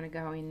trying to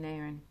go in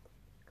there and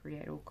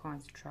create all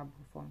kinds of trouble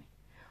for me.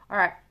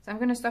 Alright, so I'm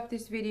going to stop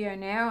this video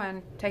now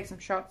and take some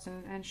shots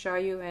and show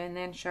you, and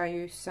then show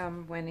you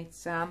some when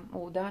it's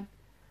all done.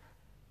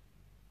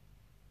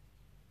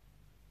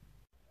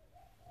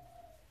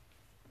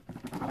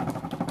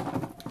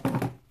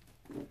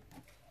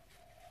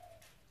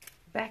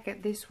 Back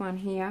at this one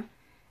here,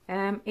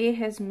 it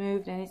has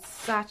moved, and it's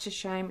such a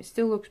shame. It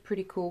still looks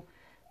pretty cool,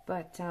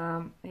 but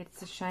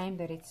it's a shame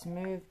that it's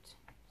moved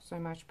so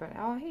much. But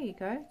oh, here you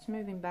go, it's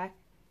moving back.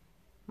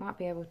 Might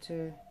be able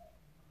to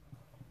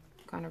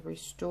kind of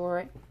restore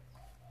it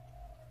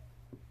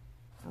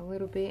a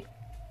little bit.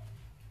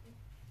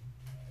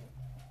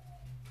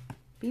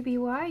 Bibi,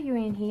 why are you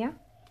in here?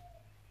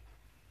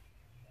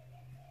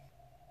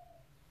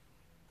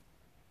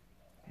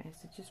 Okay,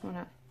 so just want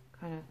to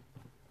kind of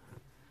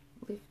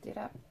lift it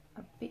up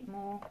a bit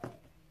more.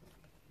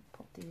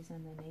 Put these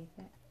underneath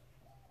it.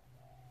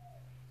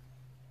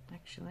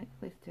 Actually,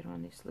 lift it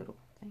on this little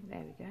thing. There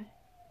we go.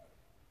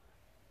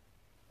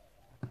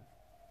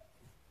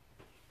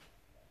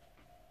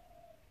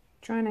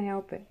 Trying to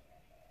help it.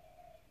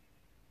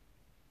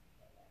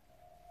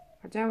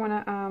 I don't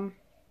want to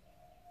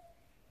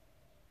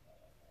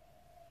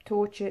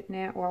torch it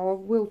now. Well, I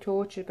will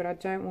torch it, but I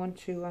don't want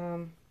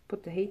to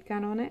put the heat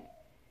gun on it,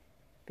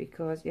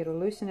 because it'll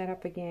loosen it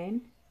up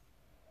again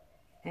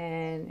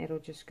and it'll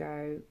just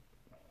go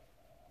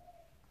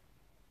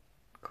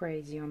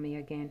crazy on me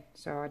again.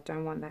 So I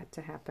don't want that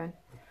to happen,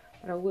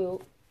 but I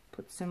will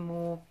put some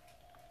more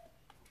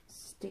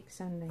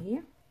sticks under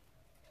here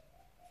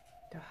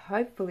to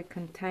hopefully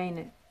contain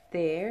it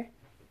there,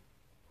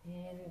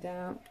 and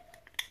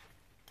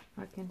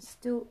I can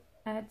still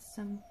add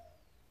some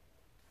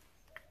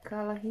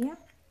color here,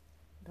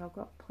 but I've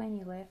got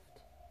plenty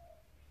left,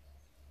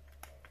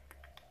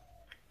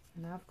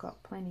 and I've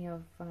got plenty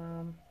of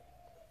my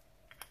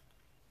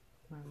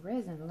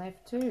resin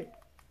left too.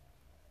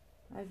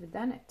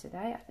 Overdone it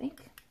today, I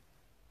think.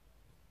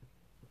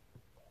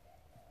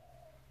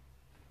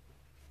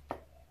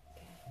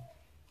 Okay.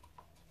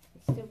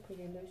 It's still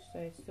pretty loose, so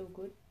it's still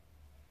good.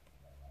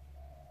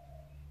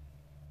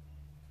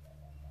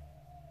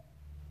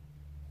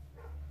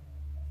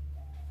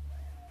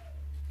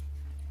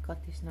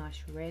 Got this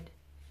nice red.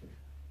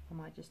 I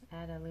might just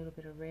add a little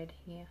bit of red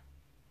here.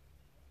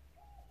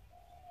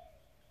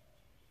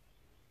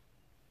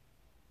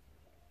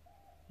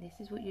 This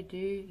is what you do.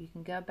 You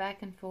can go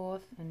back and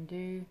forth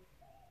and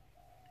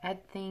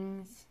add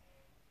things,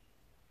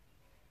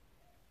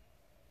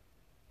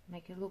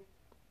 make it look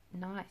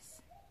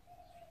nice,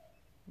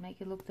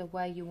 make it look the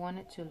way you want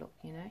it to look,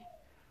 you know.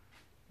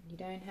 You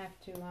don't have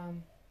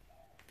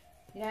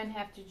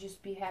to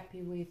just be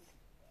happy with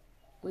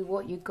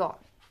what you got.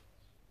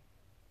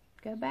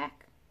 Go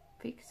back,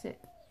 fix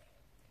it.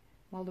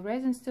 While the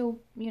resin's still,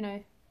 you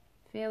know,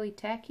 fairly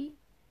tacky,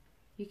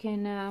 you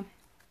can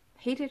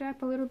heat it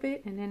up a little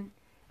bit and then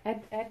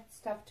add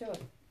stuff to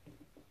it,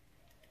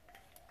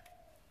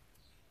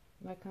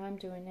 like I'm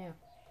doing now.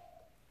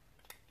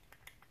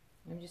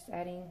 I'm just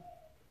adding,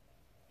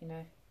 you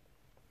know.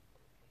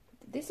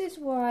 This is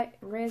why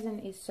resin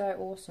is so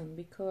awesome,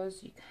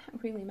 because you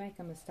can't really make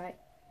a mistake.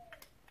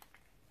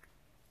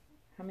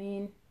 I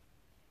mean,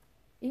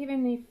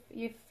 even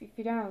if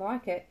you don't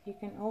like it, you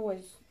can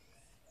always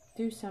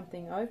do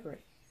something over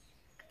it.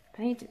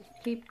 Paint it,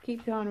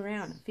 keep going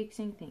around and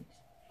fixing things.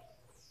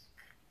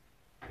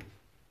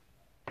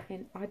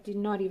 And I did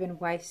not even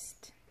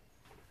waste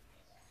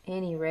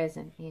any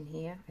resin in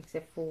here,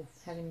 except for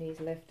having these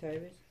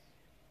leftovers.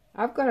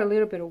 I've got a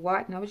little bit of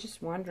white, and I was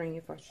just wondering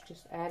if I should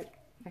just add it.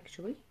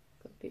 Actually,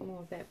 got a bit more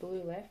of that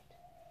blue left.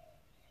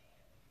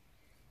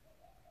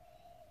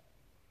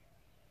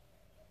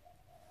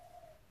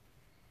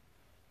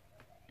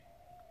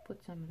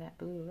 Put some of that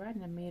blue right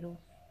in the middle,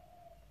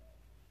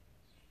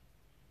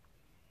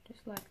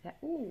 just like that.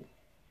 Ooh,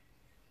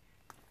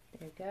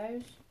 there it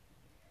goes.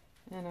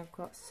 And I've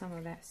got some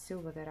of that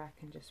silver that I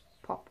can just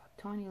pop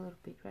a tiny little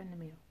bit right in the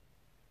middle,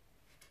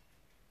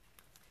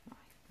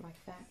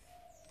 like that.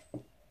 I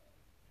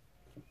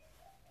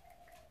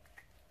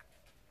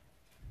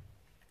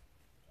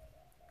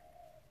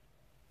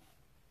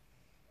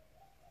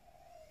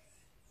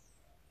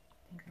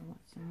think I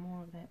want some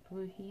more of that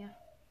blue here.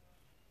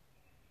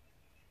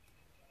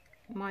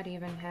 Might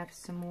even have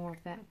some more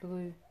of that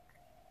blue.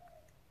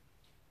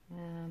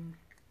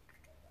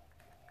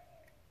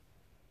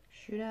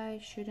 Should I?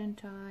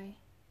 Shouldn't I?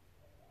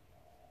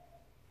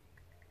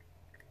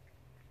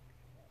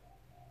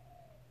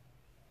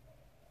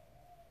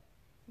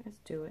 Let's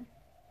do it.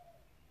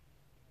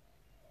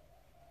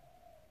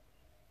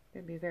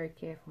 Gotta be very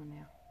careful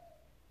now,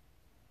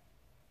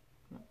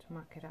 not to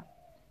muck it up.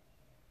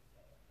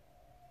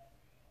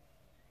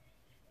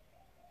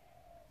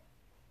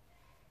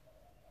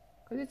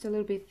 Because it's a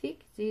little bit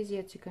thick, it's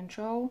easier to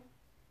control.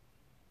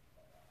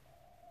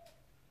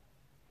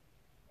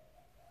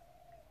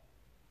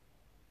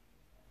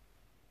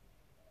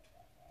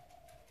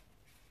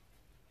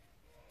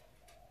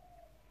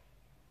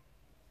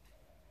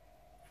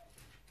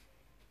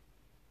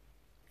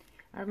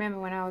 I remember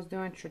when I was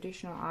doing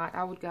traditional art,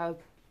 I would go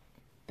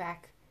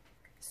back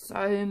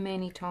so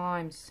many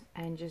times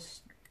and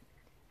just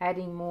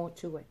adding more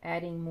to it,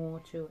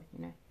 you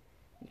know.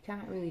 You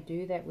can't really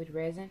do that with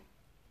resin.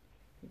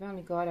 You've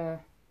only got a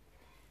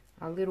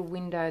little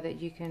window that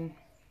you can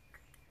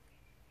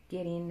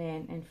get in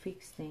there and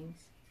fix things.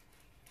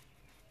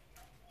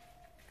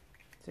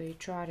 So you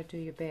try to do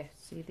your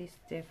best. See, this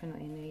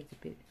definitely needs a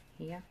bit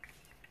here.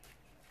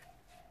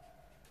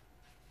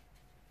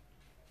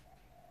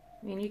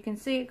 I mean, you can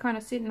see it kind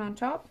of sitting on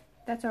top.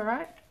 That's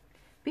alright.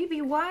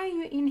 Bibi, why are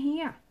you in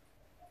here?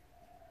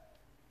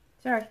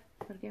 Sorry,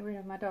 gotta get rid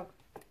of my dog.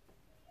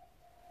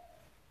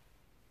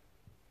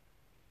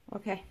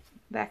 Okay,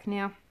 back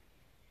now.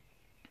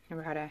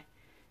 Righto.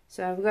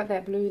 So we've got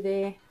that blue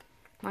there.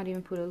 Might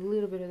even put a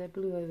little bit of that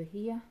blue over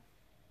here.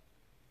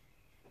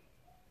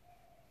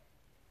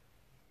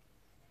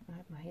 I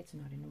hope my head's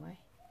not in the way.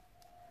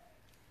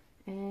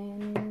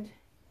 And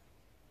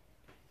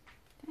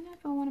I don't know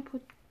if I want to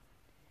put.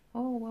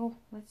 Oh well,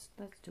 let's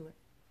do it.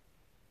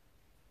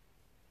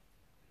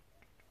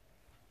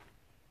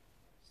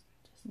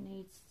 Just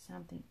needs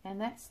something,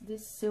 and that's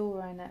this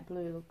silver and that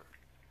blue look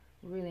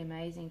really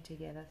amazing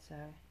together. So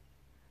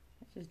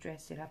let's just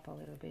dress it up a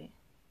little bit.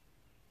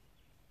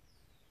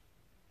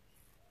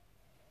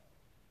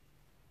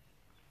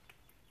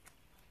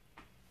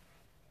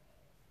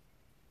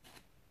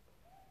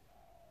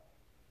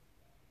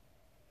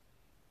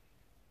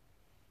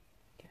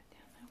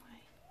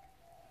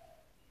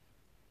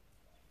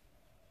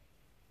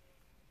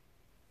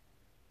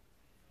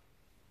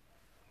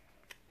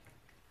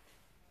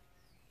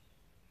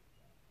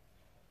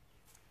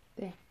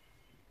 There.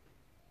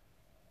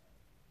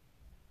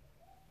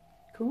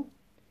 Cool.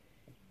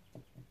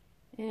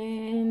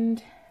 And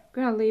I'm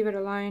going to leave it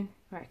alone.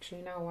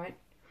 Actually, no, I won't.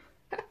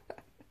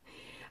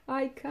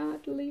 I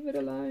can't leave it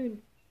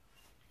alone.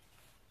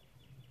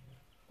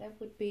 That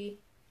would be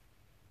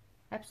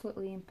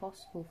absolutely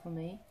impossible for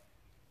me.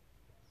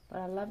 But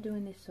I love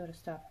doing this sort of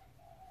stuff.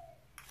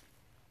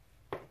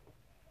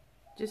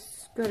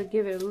 Just got to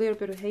give it a little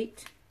bit of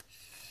heat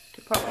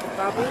to pop the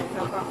bubbles.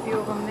 I've got a few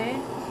of them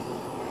there.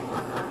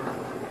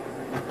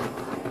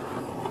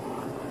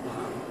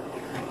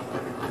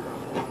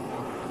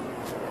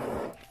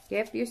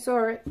 Yep, you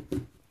saw it.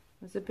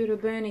 There's a bit of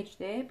burnage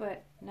there,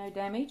 but no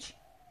damage.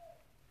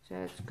 So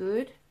that's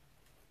good.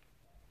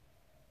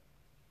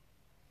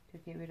 To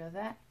get rid of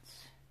that.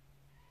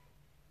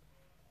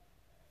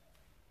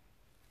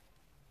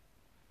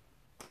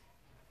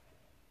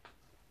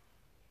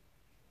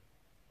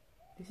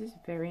 This is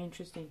very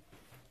interesting.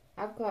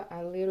 I've got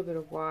a little bit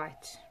of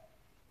white.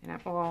 And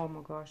oh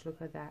my gosh,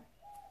 look at that.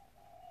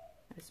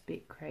 That's a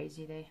bit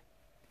crazy there.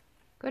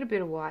 Got a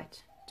bit of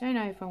white. Don't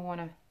know if I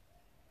want to.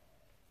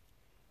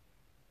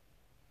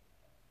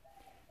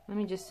 Let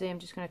me just see. I'm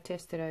just going to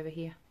test it over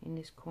here in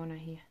this corner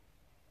here.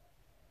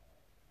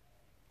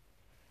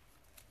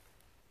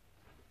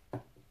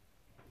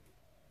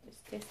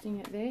 Just testing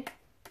it there.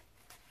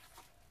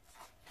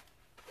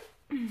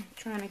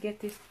 Trying to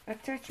get this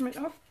attachment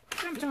off.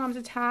 Sometimes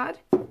it's hard.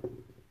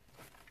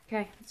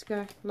 Okay, let's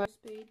go low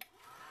speed.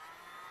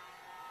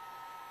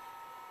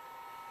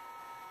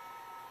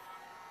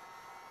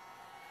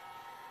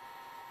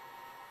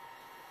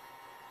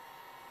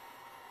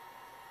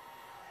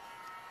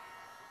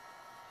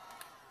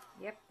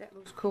 Yep, that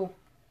looks cool.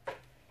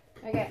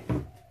 Okay,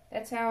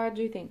 that's how I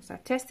do things. I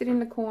test it in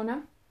the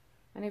corner,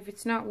 and if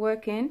it's not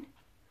working,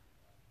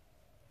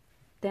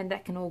 then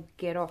that can all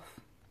get off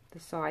the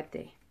side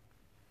there.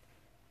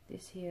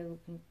 This here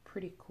looking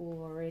pretty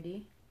cool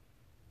already.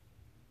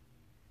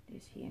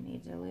 This here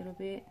needs a little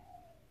bit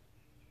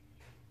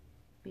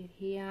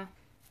here.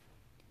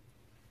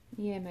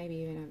 Yeah, maybe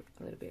even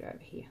a little bit over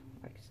here,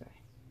 like so.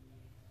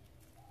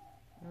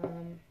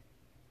 I'm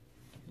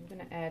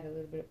going to add a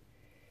little bit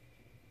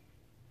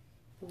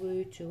of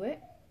blue to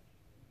it.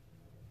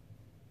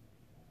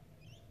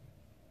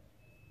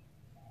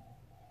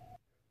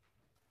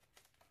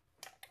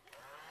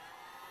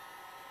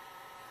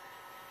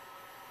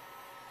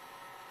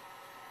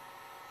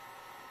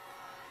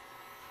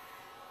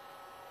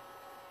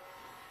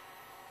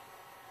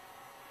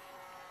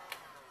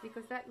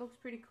 Because that looks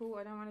pretty cool,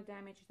 I don't want to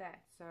damage that.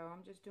 So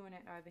I'm just doing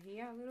it over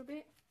here a little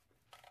bit.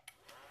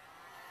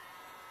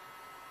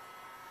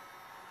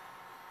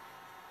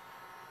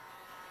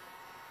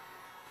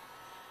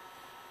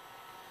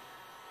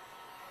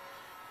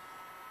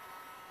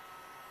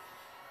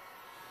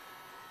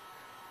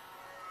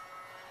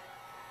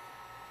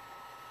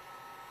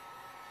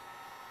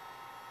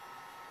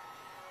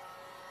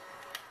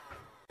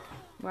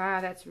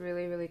 Wow, that's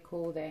really, really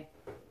cool there.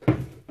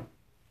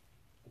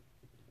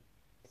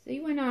 See,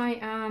 when I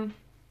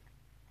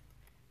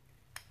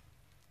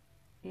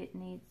it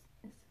needs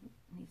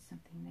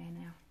something there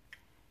now.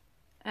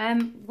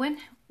 When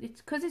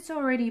it's because it's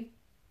already,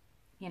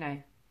 you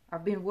know,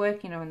 I've been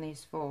working on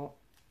this for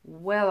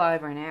well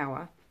over an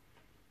hour.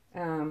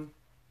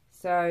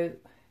 So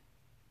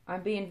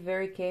I'm being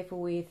very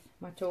careful with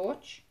my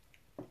torch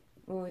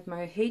or with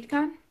my heat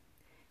gun.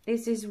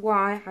 This is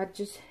why I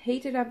just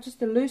heat it up just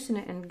to loosen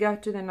it and go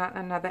to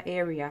another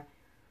area.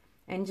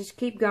 And just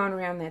keep going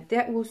around that.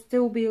 That will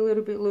still be a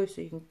little bit loose,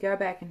 so you can go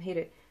back and hit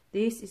it.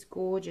 This is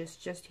gorgeous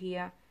just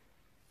here.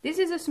 This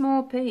is a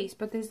small piece,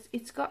 but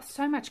it's got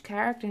so much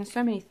character and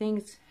so many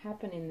things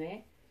happen in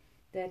there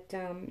that,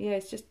 yeah,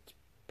 it's just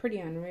pretty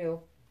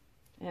unreal.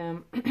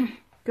 Got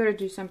to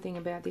do something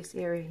about this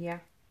area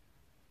here.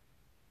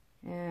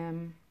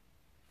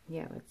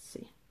 Yeah, let's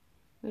see.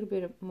 A little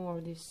bit more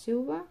of this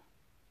silver.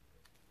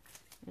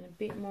 And a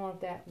bit more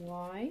of that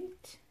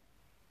white.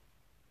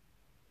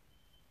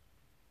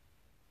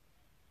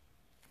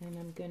 And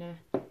I'm gonna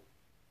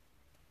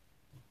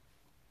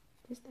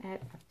just add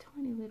a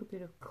tiny little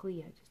bit of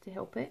clear just to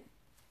help it.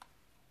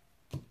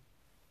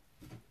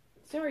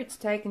 Sorry it's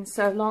taken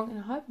so long, and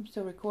I hope I'm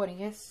still recording.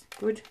 Yes,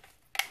 good.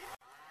 Just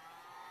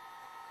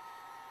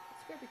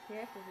gotta be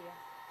careful here.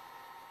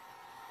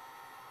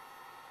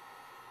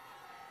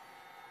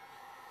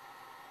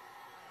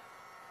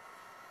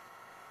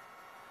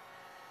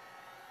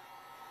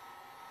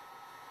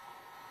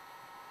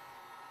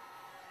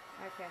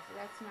 Okay, so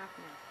that's enough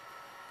now.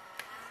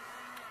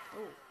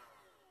 Oh.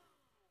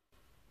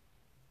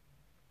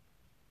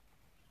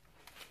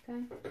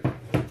 Okay.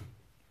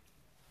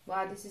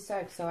 Wow, this is so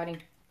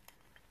exciting.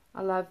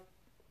 I love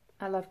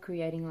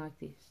creating like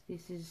this.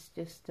 This is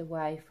just a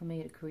way for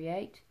me to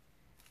create,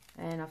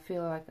 and I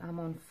feel like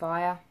I'm on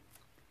fire.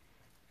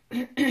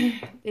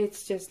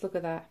 It's just, look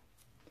at that.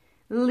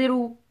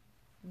 Little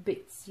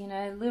bits, you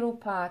know, little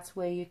parts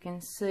where you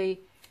can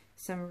see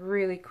some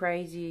really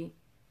crazy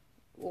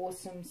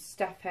awesome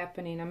stuff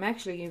happening. I'm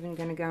actually even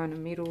going to go in the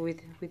middle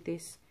with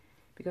this,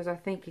 because I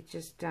think it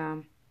just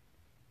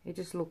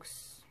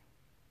looks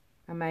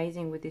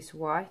amazing with this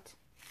white.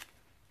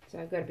 So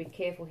I've got to be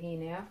careful here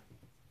now.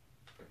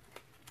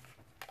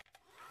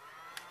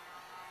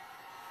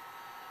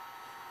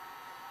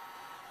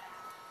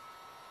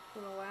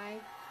 Pull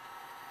away.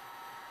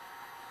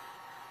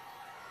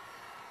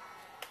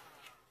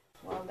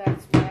 While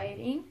that's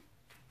waiting,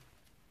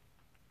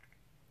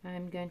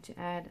 I'm going to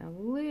add a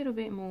little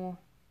bit more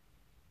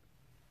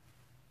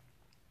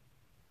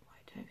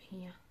white over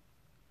here.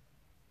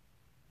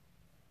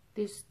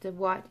 The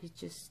white is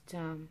just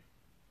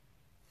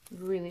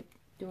really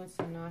doing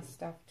some nice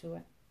stuff to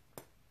it,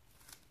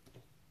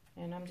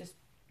 and I'm just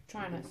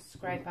trying to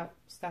scrape up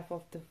stuff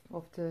off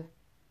the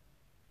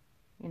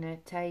you know,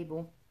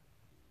 table.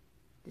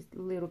 Just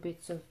little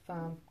bits of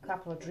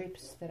couple of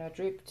drips that I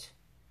dripped.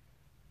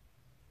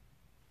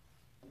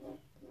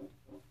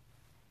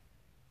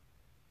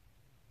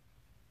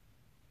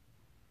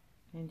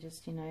 And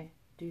just, you know,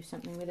 do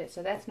something with it.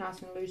 So that's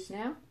nice and loose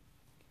now.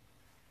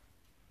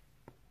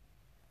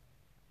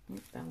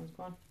 Oops, that one's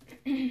gone.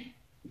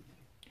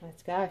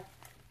 Let's go.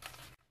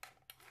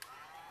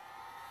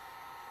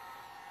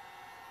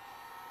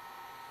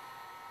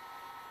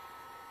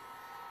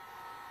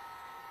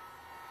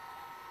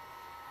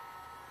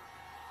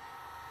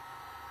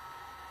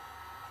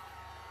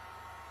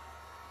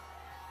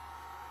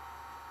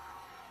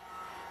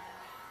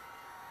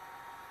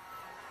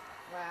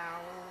 Wow.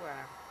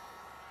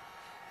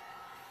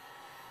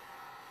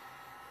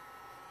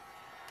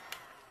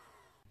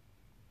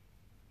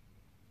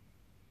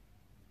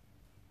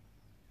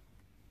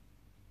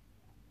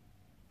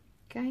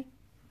 Okay,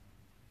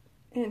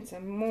 and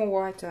some more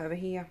white over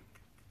here.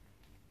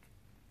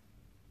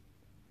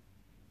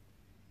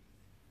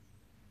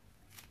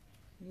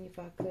 And if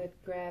I could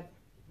grab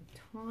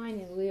a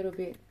tiny little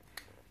bit,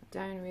 I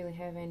don't really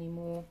have any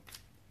more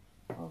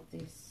of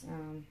this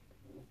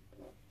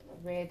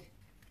red,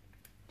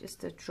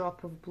 just a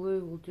drop of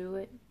blue will do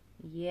it.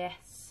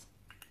 Yes.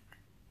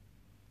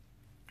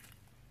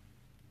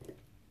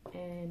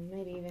 And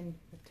maybe even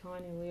a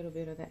tiny little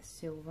bit of that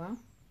silver.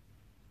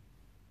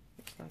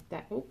 Just like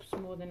that. Oops,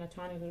 more than a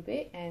tiny little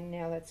bit. And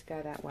now let's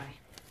go that way.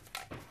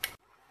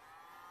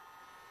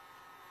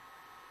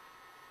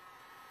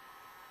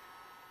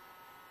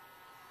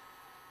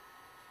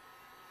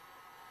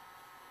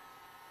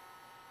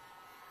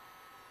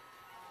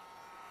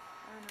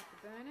 Try not to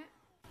burn it.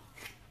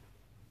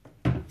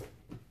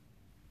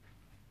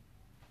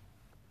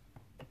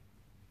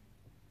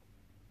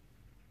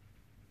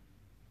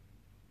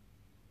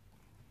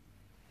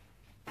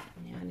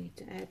 Now I need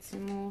to add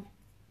some more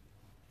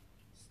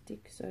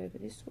sticks over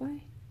this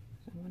way.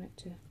 So I want it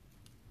to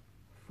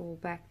fall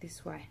back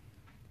this way.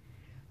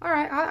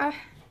 Alright, I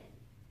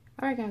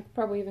reckon I could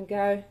probably even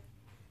go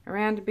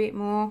around a bit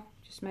more.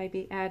 Just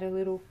maybe add a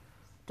little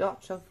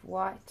dot of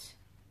white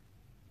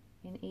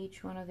in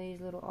each one of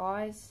these little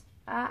eyes.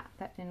 Ah,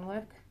 that didn't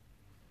work.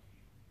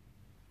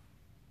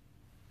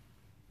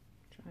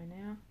 Try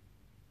now.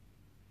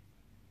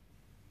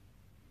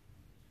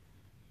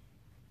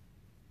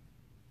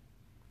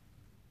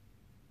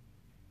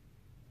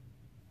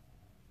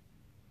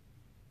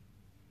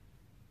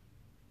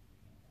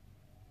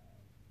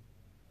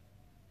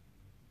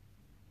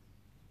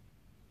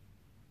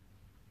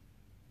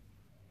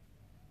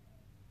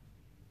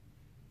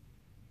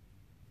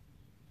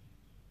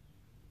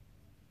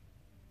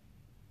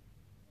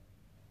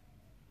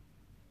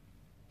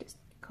 Just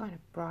kind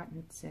of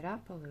brightens it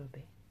up a little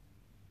bit.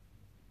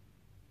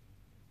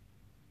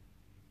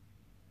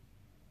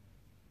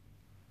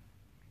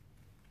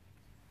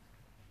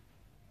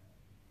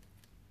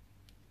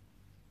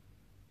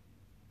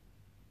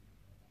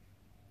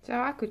 So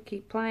I could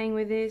keep playing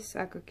with this,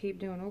 I could keep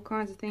doing all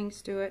kinds of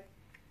things to it,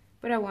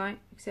 but I won't,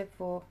 except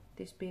for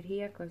this bit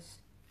here, because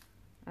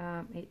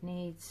it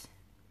needs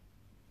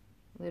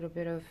a little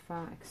bit of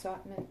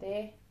excitement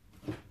there,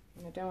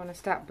 and I don't want to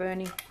start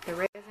burning the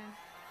resin.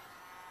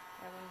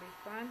 That wouldn't be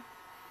fun.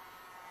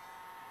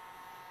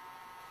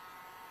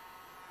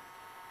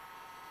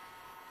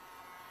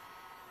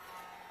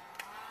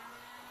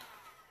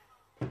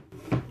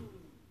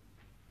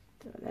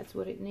 that's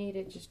what it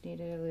needed. Just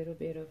needed a little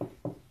bit of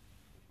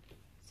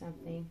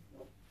something.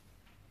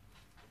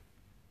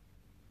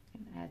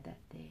 And add that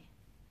there,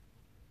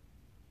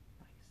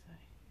 like so.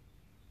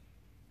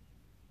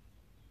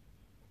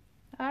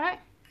 All right.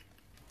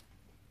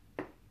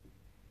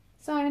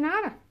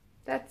 Sayonara.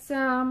 That's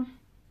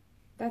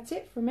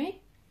it for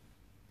me.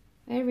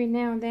 Every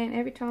now and then,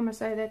 every time I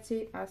say that's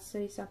it, I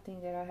see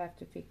something that I have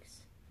to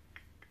fix.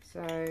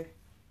 So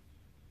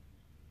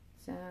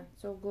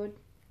it's all good.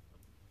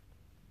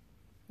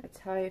 Let's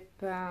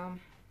hope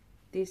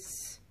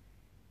this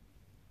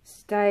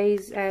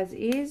stays as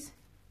is.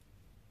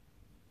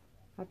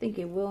 I think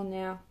it will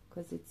now,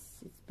 because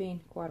it's been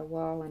quite a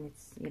while, and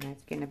it's, you know,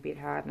 it's getting a bit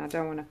hard, and I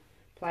don't want to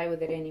play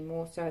with it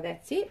anymore. So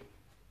that's it.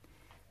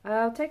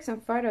 I'll take some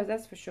photos,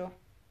 that's for sure,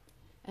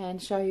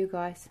 and show you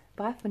guys.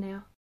 Bye for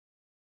now.